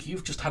 Luke,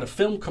 you've just had a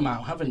film come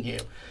out, haven't you,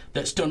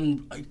 that's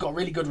got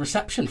really good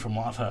reception from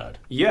what I've heard.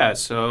 Yeah,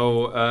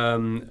 so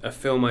a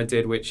film I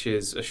did which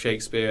is a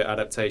Shakespeare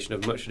adaptation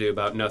of Much Ado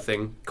About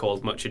Nothing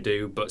called Much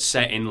Ado, but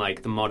set in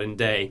like the modern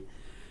day.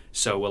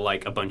 So we're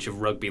like a bunch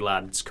of rugby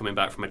lads coming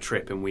back from a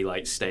trip and we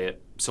like stay at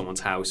someone's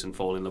house and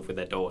fall in love with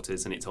their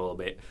daughters, and it's all a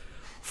bit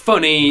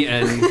funny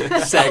and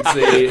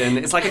sexy, and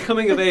it's like a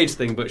coming-of-age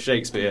thing, but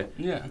Shakespeare.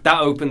 Yeah.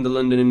 That opened the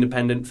London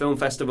Independent Film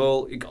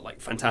Festival. It got like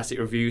fantastic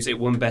reviews. It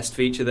won Best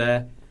Feature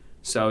there.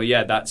 So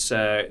yeah, that's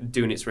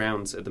doing its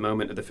rounds at the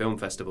moment at the film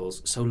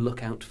festivals. So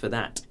look out for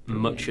that.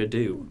 Much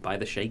Ado by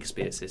the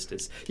Shakespeare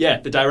Sisters. Yeah,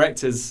 the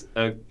directors,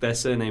 their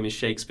surname is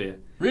Shakespeare.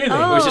 Really?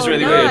 Which is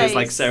really weird. It's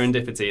like nice.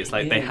 serendipity. It's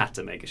like they had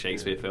to make a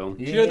Shakespeare film.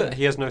 Do you know that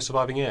he has no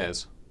surviving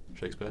heirs,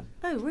 Shakespeare?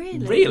 Oh, really?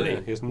 Really?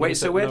 Yeah, he has Wait,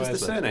 so where does the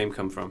heirs left. surname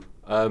come from?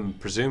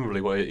 Presumably,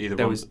 either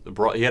There one.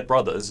 was- He had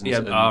brothers. Yeah.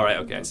 Right.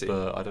 Okay. I see.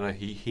 But I don't know.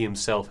 He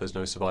himself has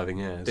no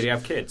surviving heirs. Did he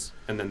have kids?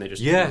 And then they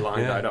just Yeah, the line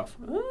yeah. died off.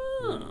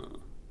 Oh.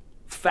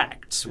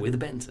 Facts with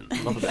Benton.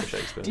 Love a bit of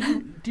Shakespeare.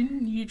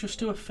 Didn't you just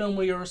do a film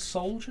where you're a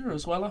soldier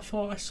as well, I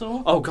thought I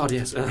saw? Oh God,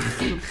 yes.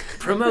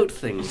 Promote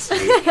things.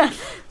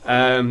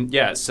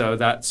 Yeah. So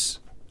that's.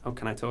 Oh,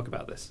 can I talk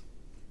about this?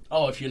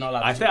 Oh, if you're not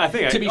allowed I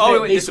think. to be Oh,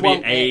 fair, this will be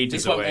won't air- ages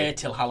This won't away. air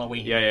till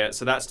Halloween. Yeah.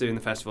 So that's doing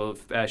the festival,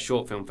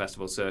 short film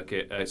festival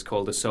circuit. It's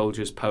called The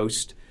Soldier's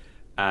Post,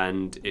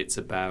 and it's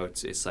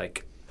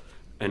like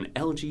an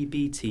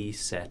LGBT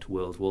set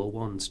World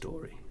War I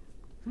story,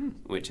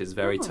 which is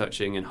very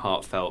touching and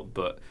heartfelt.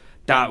 But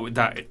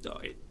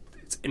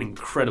it's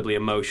incredibly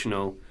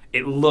emotional.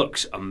 It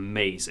looks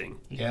amazing.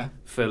 Yeah.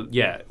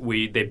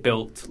 They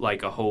built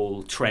like a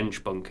whole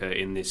trench bunker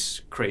in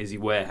this crazy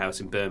warehouse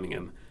in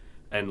Birmingham.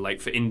 And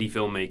like for indie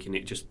filmmaking,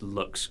 it just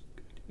looks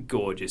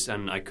gorgeous,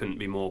 and I couldn't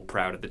be more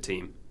proud of the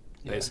team.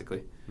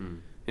 Basically,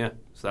 yeah.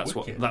 So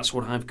that's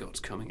what I've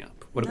got coming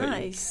up. What about you?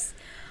 Nice.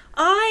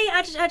 I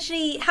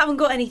actually haven't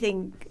got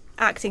anything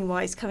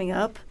acting-wise coming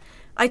up.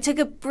 I took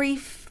a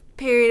brief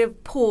period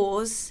of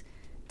pause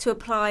to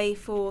apply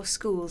for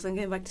schools. I'm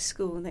going back to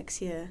school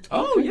next year.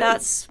 Oh, yeah.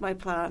 That's my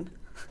plan.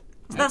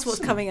 So that's what's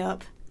coming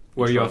up.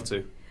 Where are you off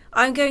to?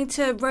 I'm going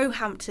to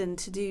Roehampton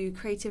to do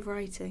creative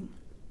writing.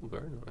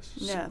 Very nice.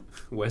 Yeah.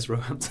 Where's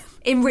Roehampton?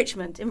 In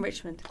Richmond.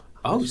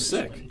 Oh,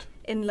 sick.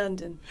 In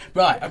London.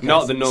 Right. Okay.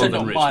 Not the So northern not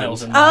Richmond.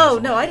 miles and miles Oh,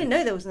 no, away. I didn't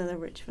know there was another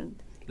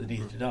Richmond.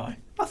 Neither did I.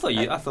 I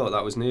thought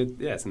that was near.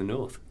 Yeah, it's in the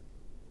north.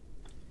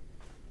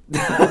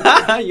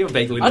 You're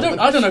vaguely. I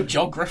don't know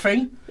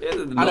geography. Yeah,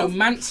 the I know north.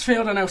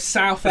 Mansfield. I know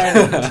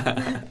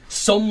Southend.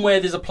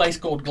 Somewhere there's a place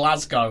called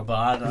Glasgow, but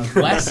I don't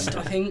know. West,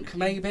 I think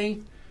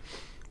maybe.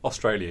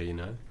 Australia, you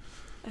know,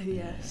 Oh,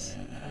 yes.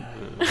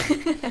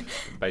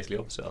 basically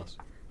opposite us.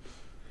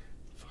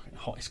 Fucking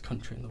hottest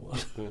country in the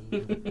world.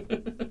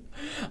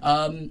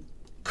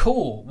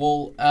 Cool.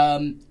 Well,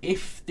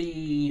 if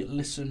the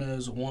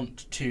listeners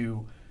want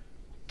to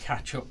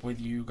catch up with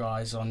you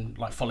guys on,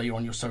 like, follow you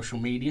on your social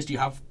medias, do you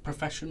have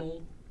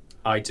professional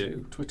I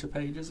do. Twitter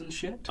pages and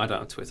shit? I don't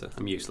have Twitter.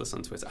 I'm useless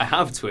on Twitter. I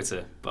have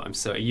Twitter, but I'm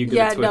so. Are you good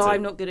Yeah, at Twitter? no,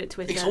 I'm not good at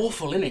Twitter. It's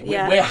awful, isn't it?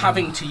 Yeah. We're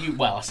having to use...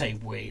 Well, I say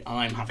we.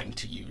 I'm having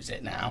to use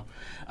it now.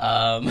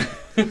 And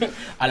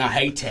I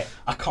hate it.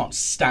 I can't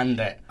stand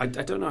it. I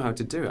don't know how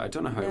to do it. I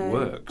don't know how it No. What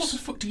the works.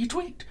 fuck do you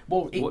tweet?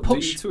 Well, it What do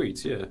puts... you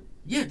tweet? Yeah.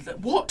 Yeah,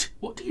 what?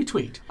 What do you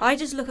tweet? I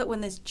just look up when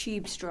there's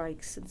tube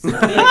strikes and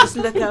stuff. I just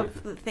look up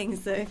the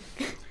things that...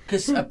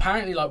 Because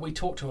apparently, like, we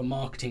talked to a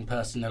marketing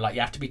person, they're like,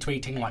 you have to be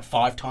tweeting like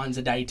 5 times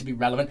a day to be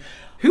relevant.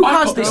 Who I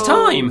has put- this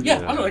time?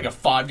 Yeah, I don't think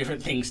 5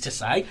 different things to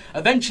say.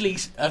 Eventually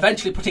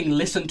putting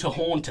listen to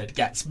Haunted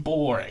gets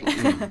boring.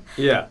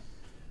 Yeah.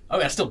 I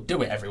mean, I still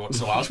do it every once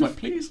in a while. I just like,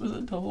 please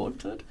listen to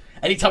Haunted.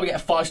 Anytime we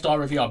get a 5-star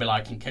review, I'll be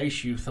like, in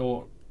case you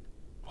thought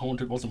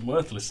Haunted wasn't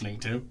worth listening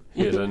to.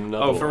 Here's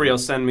another Oh, for one. real?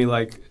 Send me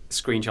like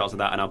screenshots of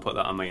that, and I'll put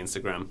that on my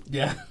Instagram.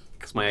 Yeah.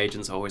 Because my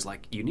agent's always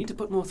like, you need to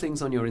put more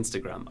things on your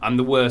Instagram. I'm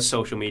the worst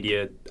social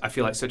media. I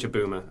feel like such a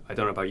boomer. I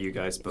don't know about you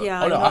guys, but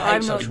Yeah, Oh, no, I hate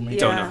I'm not, social media.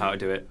 don't know how to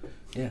do it.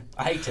 Yeah,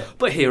 I hate it.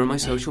 But here are my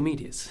social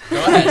medias. Go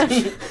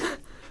ahead.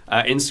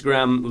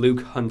 Instagram,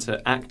 Luke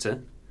Hunter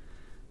Actor.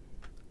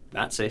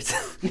 That's it.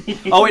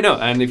 Oh, wait, no.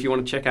 And if you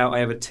want to check out, I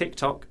have a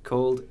TikTok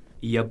called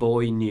Ya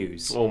Boy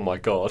News. Oh my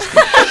god. Is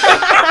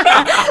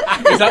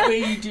that where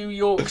you do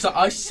your... Because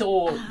I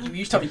saw... You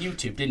used to have a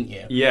YouTube, didn't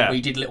you? Yeah. Where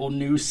you did little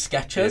news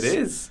sketches. It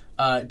is.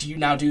 Do you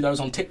now do those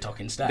on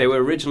TikTok instead? They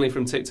were originally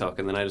from TikTok,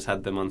 and then I just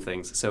had them on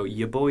things. So,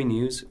 Ya Boy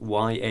News,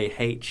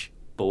 YAH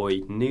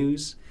Boy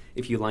News,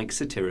 if you like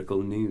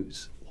satirical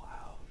news.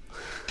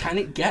 Can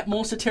it get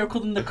more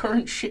satirical than the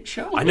current shit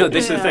show? I know,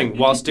 this is the thing.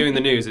 Whilst doing the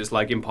news, it's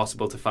like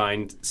impossible to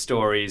find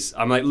stories.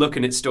 I'm like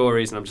looking at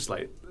stories and I'm just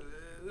like,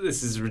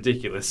 this is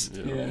ridiculous.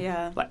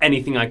 Yeah. Like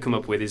anything I come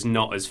up with is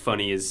not as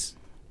funny as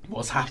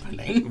what's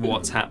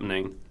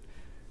happening.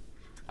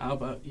 How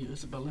about you,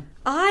 Isabella?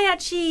 I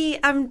actually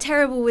am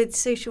terrible with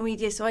social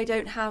media, so I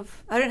don't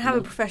have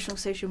a professional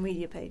social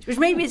media page, which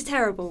maybe is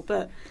terrible,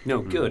 but no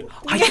good.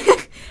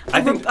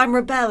 I'm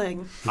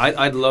rebelling.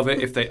 I'd love it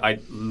if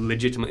I'd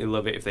legitimately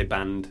love it if they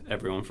banned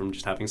everyone from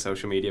just having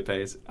social media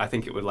pages. I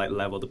think it would like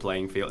level the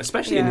playing field,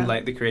 especially in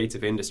like the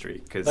creative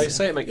industry. Because they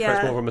say it makes more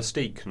of a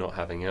mystique not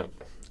having it.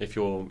 If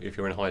you're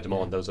in high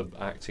demand, there was an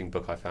acting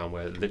book I found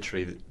where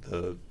literally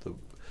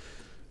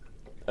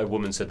a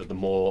woman said that the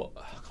more.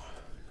 I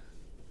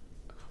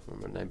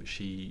can't remember her name, but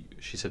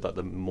she said that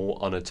the more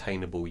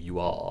unattainable you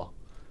are,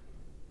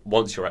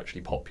 once you're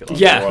actually popular,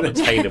 the more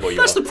unattainable you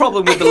are. That's the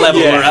problem with the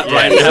level we're at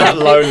right It's now. at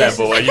low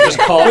level and you just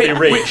can't be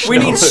reached. We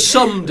need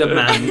some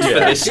demand for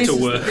this to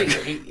work.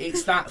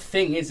 It's that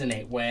thing, isn't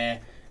it,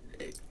 where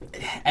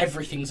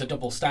everything's a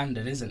double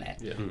standard, isn't it?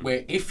 Yeah.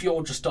 Where if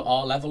you're just at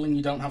our level and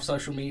you don't have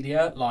social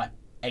media, like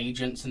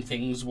agents and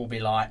things will be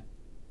like,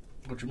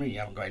 what do you mean you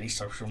haven't got any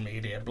social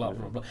media, blah,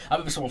 blah, blah. I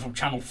remember someone from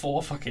Channel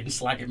 4 fucking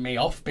slagging me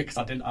off because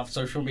I didn't have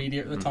social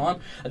media at the time.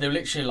 And they were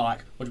literally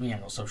like, what do you mean you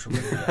haven't got social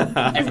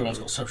media? Everyone's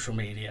got social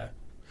media.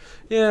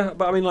 Yeah,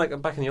 but I mean,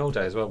 like, back in the old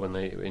days as well,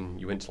 when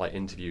you went to, like,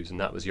 interviews and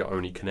that was your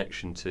only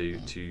connection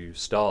to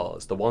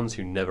stars, the ones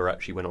who never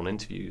actually went on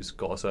interviews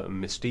got a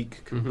certain mystique.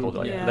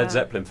 Led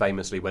Zeppelin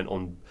famously went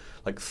on,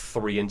 like,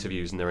 3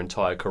 interviews in their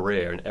entire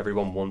career and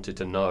everyone wanted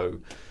to know.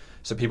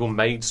 So people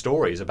made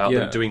stories about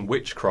them doing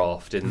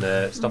witchcraft in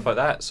their stuff like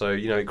that. So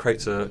it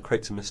creates a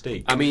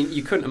mystique. I mean,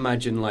 you couldn't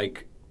imagine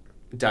like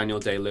Daniel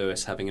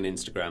Day-Lewis having an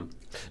Instagram.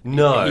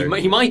 No,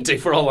 he might do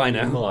for all I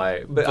know. He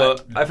might,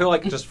 but I feel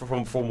like just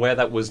from where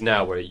that was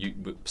now, where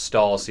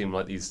stars seem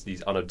like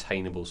these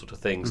unattainable sort of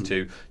things.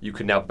 To you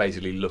can now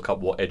basically look up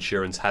what Ed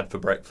Sheeran's had for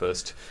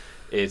breakfast.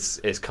 It's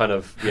kind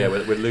of we're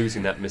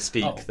losing that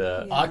mystique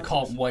there. I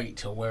can't wait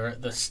till we're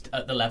at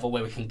the level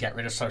where we can get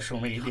rid of social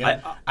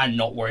media and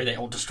not worry that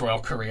it'll destroy our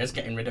careers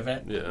getting rid of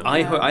it. Yeah.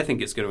 I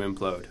think it's going to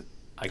implode.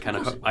 I kind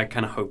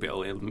of hope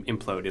it'll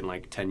implode in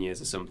like 10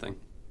 years or something.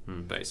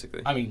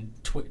 Basically, I mean,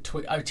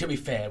 to be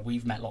fair,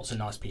 we've met lots of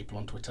nice people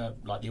on Twitter.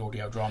 Like the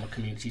audio drama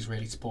community is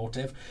really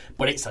supportive,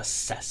 but it's a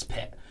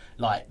cesspit.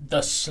 Like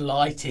the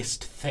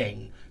slightest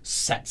thing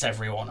sets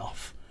everyone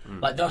off.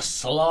 Like the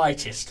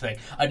slightest thing,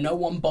 and no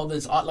one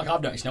bothers. Like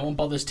I've noticed, no one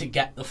bothers to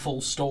get the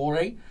full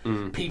story.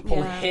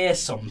 People hear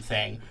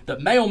something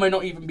that may or may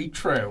not even be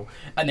true,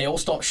 and they all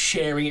start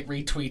sharing it,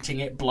 retweeting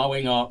it,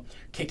 blowing up,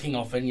 kicking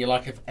off. And you're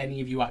like, if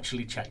any of you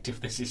actually checked if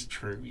this is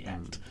true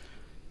yet?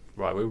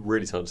 Right, we're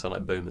really starting to sound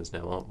like boomers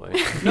now, aren't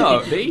we?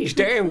 No, these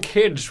damn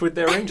kids with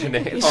their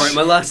internet. All right,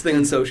 my last thing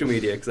on social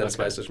media, because that's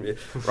my social media.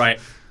 Right,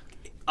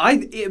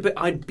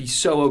 I'd be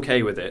so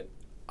okay with it.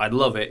 I'd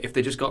love it if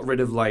they just got rid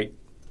of like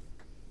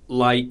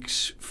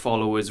likes,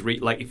 followers,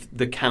 like if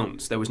the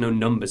counts, there was no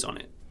numbers on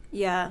it.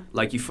 Yeah.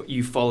 Like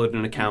you followed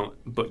an account,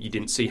 but you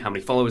didn't see how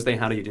many followers they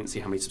had, or you didn't see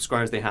how many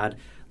subscribers they had,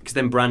 because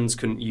then brands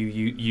couldn't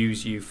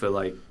use you for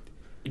like.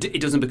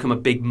 It doesn't become a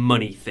big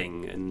money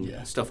thing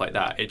and stuff like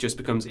that. It just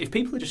becomes, if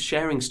people are just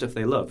sharing stuff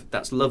they love,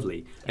 that's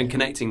lovely, and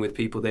connecting with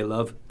people they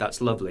love,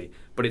 that's lovely.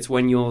 But it's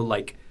when you're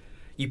like,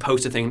 you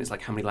post a thing and it's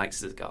like, how many likes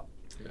has it got?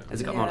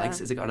 Has it got more likes?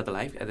 Has it got another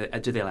like?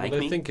 Do they like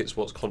me? I think it's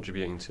what's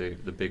contributing to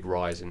the big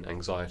rise in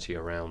anxiety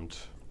around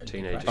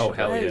teenagers. Oh,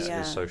 hell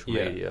yeah. Is social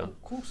media.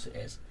 Of course it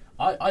is.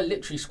 I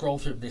literally scroll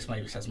through, this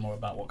maybe says more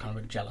about what kind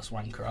of a jealous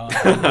wanker I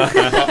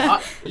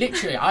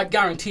am. I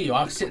guarantee you,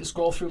 I sit and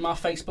scroll through my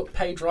Facebook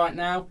page right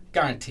now,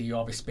 guarantee you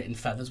I'll be spitting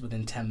feathers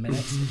within 10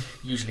 minutes,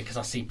 usually because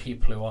I see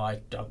people who I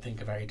don't think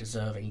are very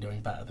deserving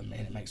doing better than me,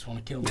 and it makes me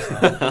want to kill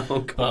myself. Oh,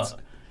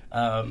 God.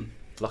 But,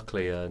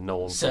 luckily, no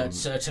one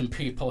certain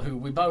people who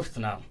we both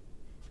know.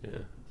 Yeah.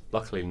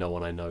 Luckily, no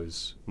one I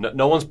know's...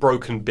 No one's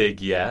broken big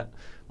yet.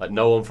 Like,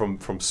 no one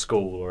from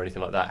school or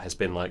anything like that has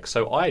been like,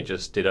 so I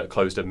just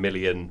closed a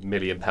 £1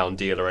 million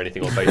deal or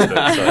anything on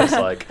Facebook. So it's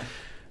like,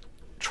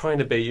 trying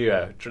to be,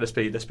 let's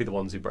be the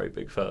ones who break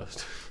big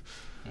first.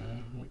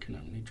 We can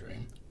only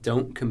dream.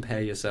 Don't compare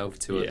yourself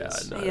to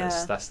others. No,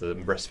 that's the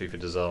recipe for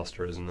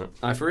disaster, isn't it?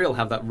 I for real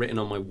have that written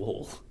on my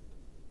wall.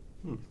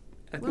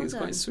 I think it's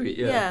quite sweet,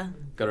 yeah.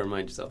 Got to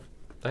remind yourself.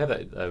 I have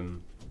that,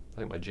 I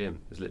think my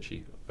gym is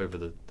literally over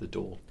the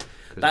door.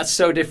 That's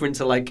so different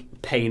to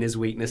like pain is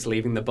weakness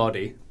leaving the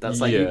body. That's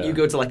like you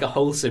go to like a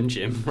wholesome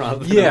gym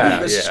rather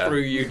than a screw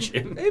you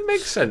gym. It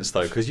makes sense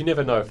though, because you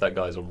never know if that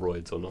guy's on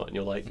roids or not, and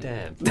you're like,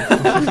 damn.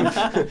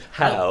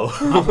 How?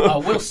 I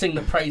will sing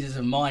the praises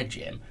of my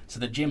gym. So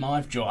the gym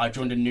I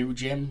joined a new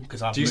gym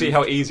because I've. Do you see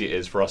how easy it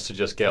is for us to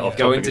just get off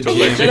going to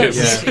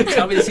gyms?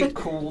 Tell me this is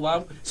cool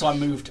though. So I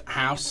moved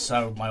house,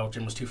 so my old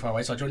gym was too far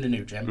away, so I joined a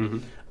new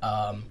gym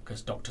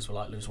because doctors were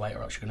like, lose weight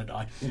or else you're going to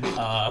die.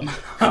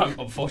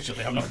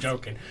 Unfortunately, I'm not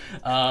joking.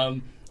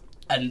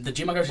 And the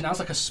gym I go to now is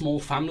like a small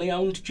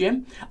family-owned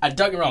gym. And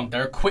don't get me wrong,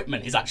 their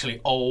equipment is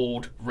actually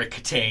old,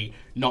 rickety,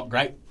 not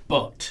great.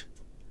 But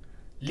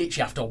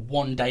literally after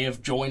one day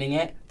of joining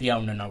it, the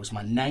owner knows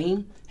my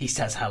name. He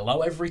says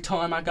hello every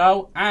time I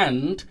go.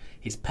 And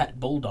his pet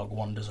bulldog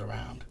wanders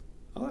around.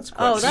 Oh, that's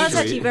quite that's sweet.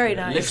 actually very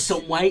nice. Lift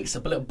some weights, a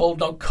little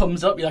bulldog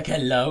comes up, you're like,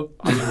 hello.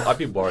 I'd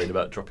be worried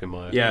about dropping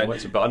my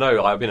weights. But I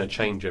know I've been a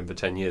chain gym for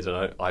 10 years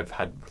and I've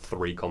had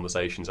 3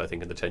 conversations, I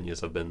think, in the 10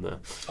 years I've been there.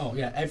 Oh,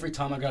 yeah, every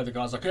time I go, the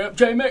guy's like, hey,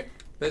 Jamie.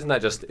 Isn't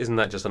that just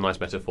a nice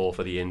metaphor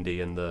for the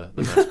indie and the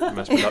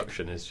mass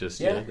production? It's just,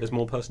 there's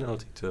more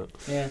personality to it.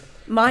 Yeah.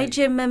 My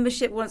gym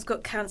membership once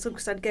got cancelled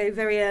because I'd go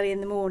very early in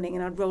the morning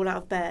and I'd roll out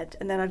of bed,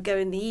 and then I'd go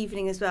in the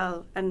evening as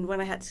well. And when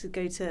I had to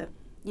go to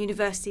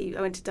university,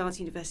 I went to dance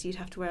university, you'd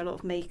have to wear a lot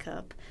of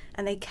makeup,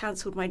 and they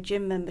cancelled my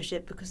gym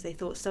membership because they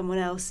thought someone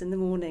else in the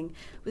morning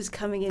was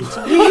coming in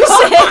to use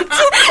it.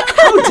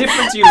 How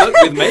different do you look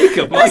with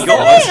makeup? My God.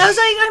 I was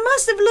like, I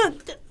must have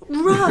looked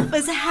rough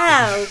as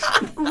hell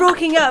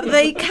rocking up.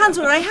 They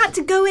cancelled it. I had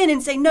to go in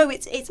and say, no,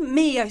 it's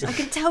me. I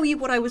can tell you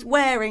what I was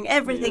wearing,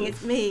 everything,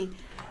 it's me.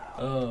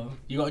 Oh,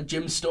 you got a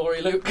gym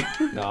story, Luke?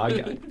 No,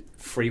 I got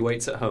free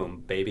weights at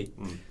home, baby.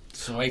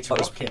 It's the way to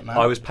rock it, man.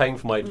 I was paying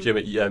for my gym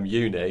at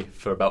uni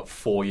for about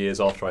 4 years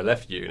after I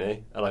left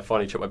uni, and I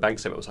finally checked my bank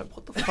statement. I was like,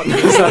 what the fuck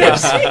is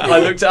this? I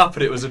looked it up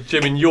and it was a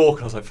gym in York,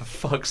 and I was like, for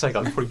fuck's sake,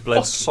 I've probably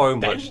bled so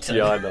much. Benton.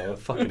 Yeah, I know, I'm a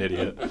fucking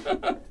idiot.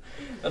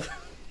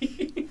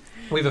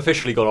 We've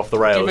officially gone off the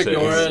rails.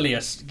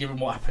 Given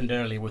what happened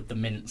earlier with the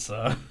mint,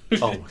 so...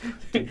 Oh.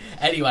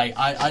 Anyway,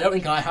 I don't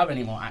think I have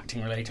any more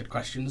acting-related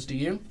questions, do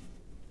you?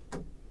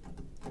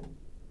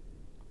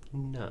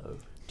 No.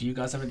 Do you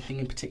guys have anything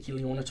in particular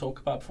you want to talk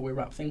about before we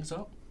wrap things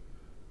up?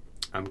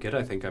 I'm good.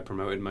 I think I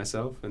promoted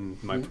myself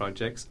and my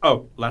projects.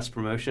 Oh, last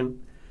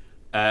promotion.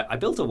 I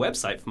built a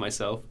website for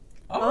myself.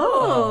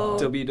 Oh.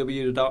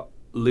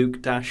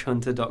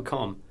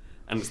 www.luke-hunter.com.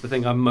 And it's the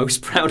thing I'm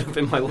most proud of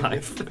in my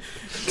life.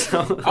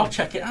 So, I'll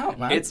check it out,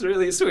 man. It's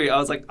really sweet. I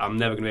was like, I'm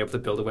never going to be able to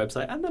build a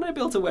website. And then I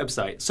built a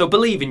website. So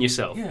believe in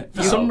yourself. Yeah.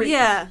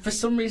 For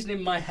some reason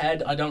in my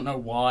head, I don't know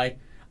why,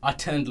 I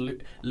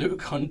turned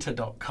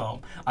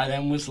LukeHunter.com. I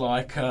then was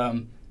like,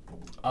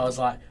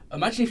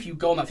 imagine if you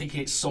go on that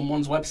thinking it's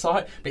someone's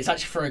website, but it's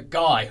actually for a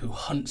guy who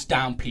hunts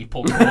down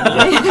people.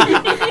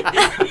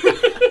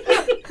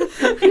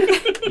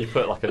 You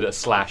put like a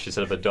slash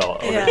instead of a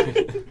dot. Yeah.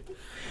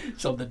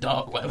 It's on the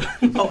dark web.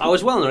 I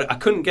was well known. I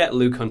couldn't get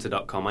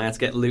LukeHunter.com. I had to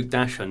get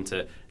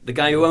Luke-Hunter. The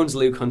guy who owns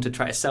Luke Hunter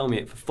tried to sell me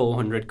it for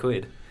 400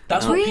 quid.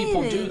 That's what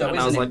people do, though, And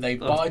I was isn't it? like, They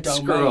buy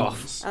screw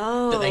off.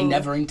 domains that they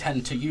never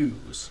intend to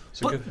use.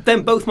 But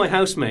then both my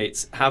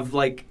housemates have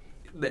like,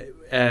 one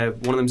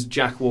of them's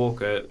Jack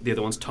Walker, the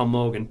other one's Tom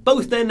Morgan.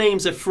 Both their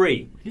names are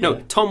free. Yeah.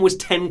 No, Tom was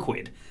 10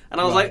 quid. And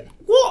I was like,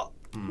 what?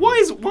 Why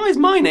is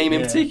my name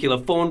in Yeah. particular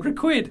 400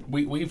 quid?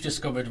 We've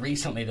discovered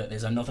recently that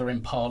there's another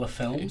Impala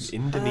Films.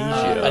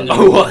 Indonesia. And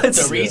what?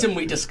 The reason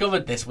we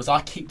discovered this was I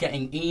keep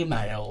getting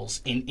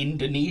emails in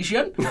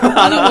Indonesian,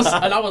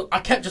 and I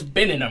kept just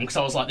binning them because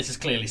I was like, this is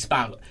clearly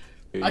spam.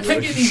 I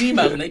kept getting these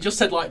emails and they just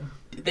said like,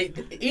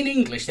 in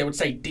English they would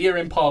say Dear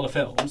Impala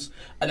Films,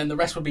 and then the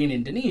rest would be in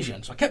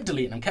Indonesian. So I kept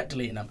deleting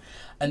them,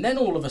 and then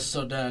all of a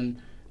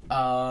sudden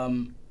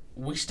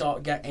we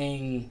start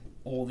getting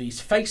all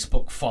these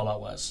Facebook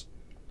followers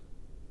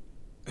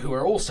who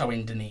are also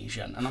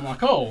Indonesian, and I'm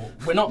like, oh,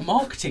 we're not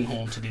marketing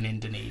Haunted in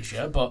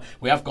Indonesia, but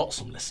we have got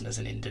some listeners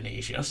in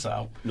Indonesia,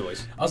 so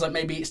Noise. I was like,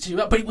 maybe it's too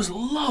bad, but it was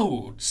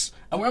loads,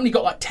 and we only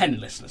got like 10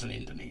 listeners in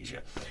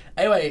Indonesia.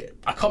 Anyway,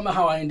 I can't remember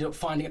how I ended up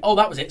finding it. Oh,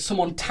 that was it.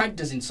 Someone tagged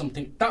us in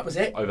something. That was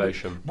it.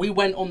 Ovation. We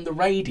went on the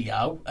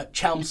radio at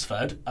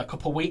Chelmsford a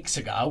couple of weeks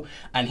ago,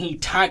 and he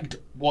tagged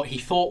what he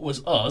thought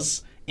was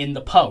us in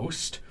the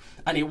post.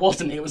 And it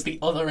wasn't, it was the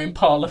other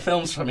Impala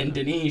Films from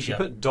Indonesia.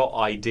 Put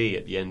 .id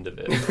at the end of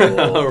it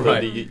for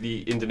Right.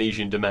 the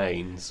Indonesian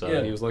domain. So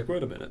Yeah. He was like,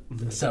 wait a minute.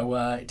 So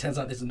it turns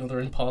out there's another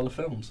Impala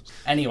Films.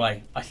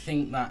 Anyway, I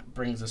think that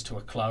brings us to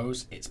a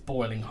close. It's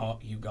boiling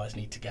hot. You guys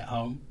need to get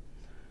home.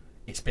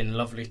 It's been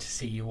lovely to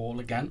see you all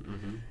again.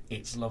 Mm-hmm.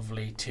 It's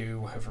lovely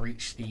to have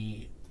reached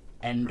the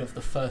end of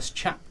the first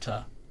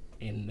chapter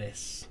in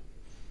this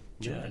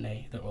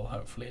journey that will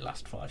hopefully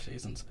last 5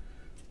 seasons.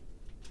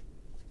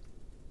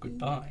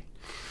 Goodbye.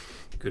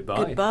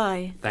 Goodbye.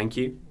 Goodbye. Thank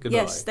you. Goodbye.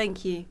 Yes,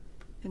 thank you.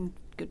 And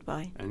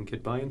goodbye. And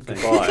goodbye and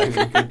thank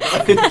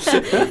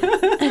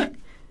Goodbye.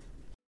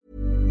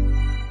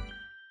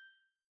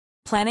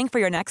 Planning for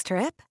your next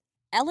trip?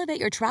 Elevate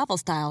your travel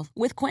style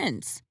with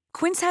Quince.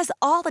 Quince has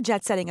all the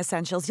jet-setting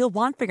essentials you'll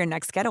want for your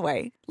next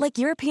getaway, like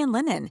European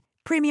linen,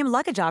 premium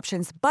luggage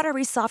options,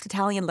 buttery soft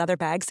Italian leather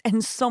bags,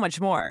 and so much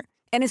more.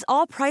 And is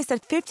all priced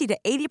at 50 to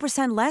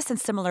 80% less than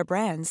similar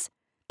brands.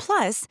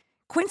 Plus,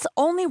 Quince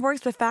only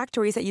works with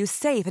factories that use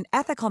safe and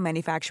ethical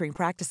manufacturing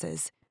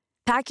practices.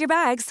 Pack your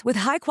bags with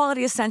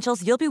high-quality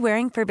essentials you'll be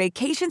wearing for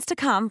vacations to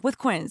come with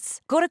Quince.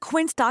 Go to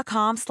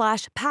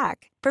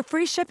quince.com/pack for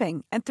free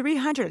shipping and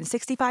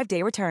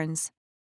 365-day returns.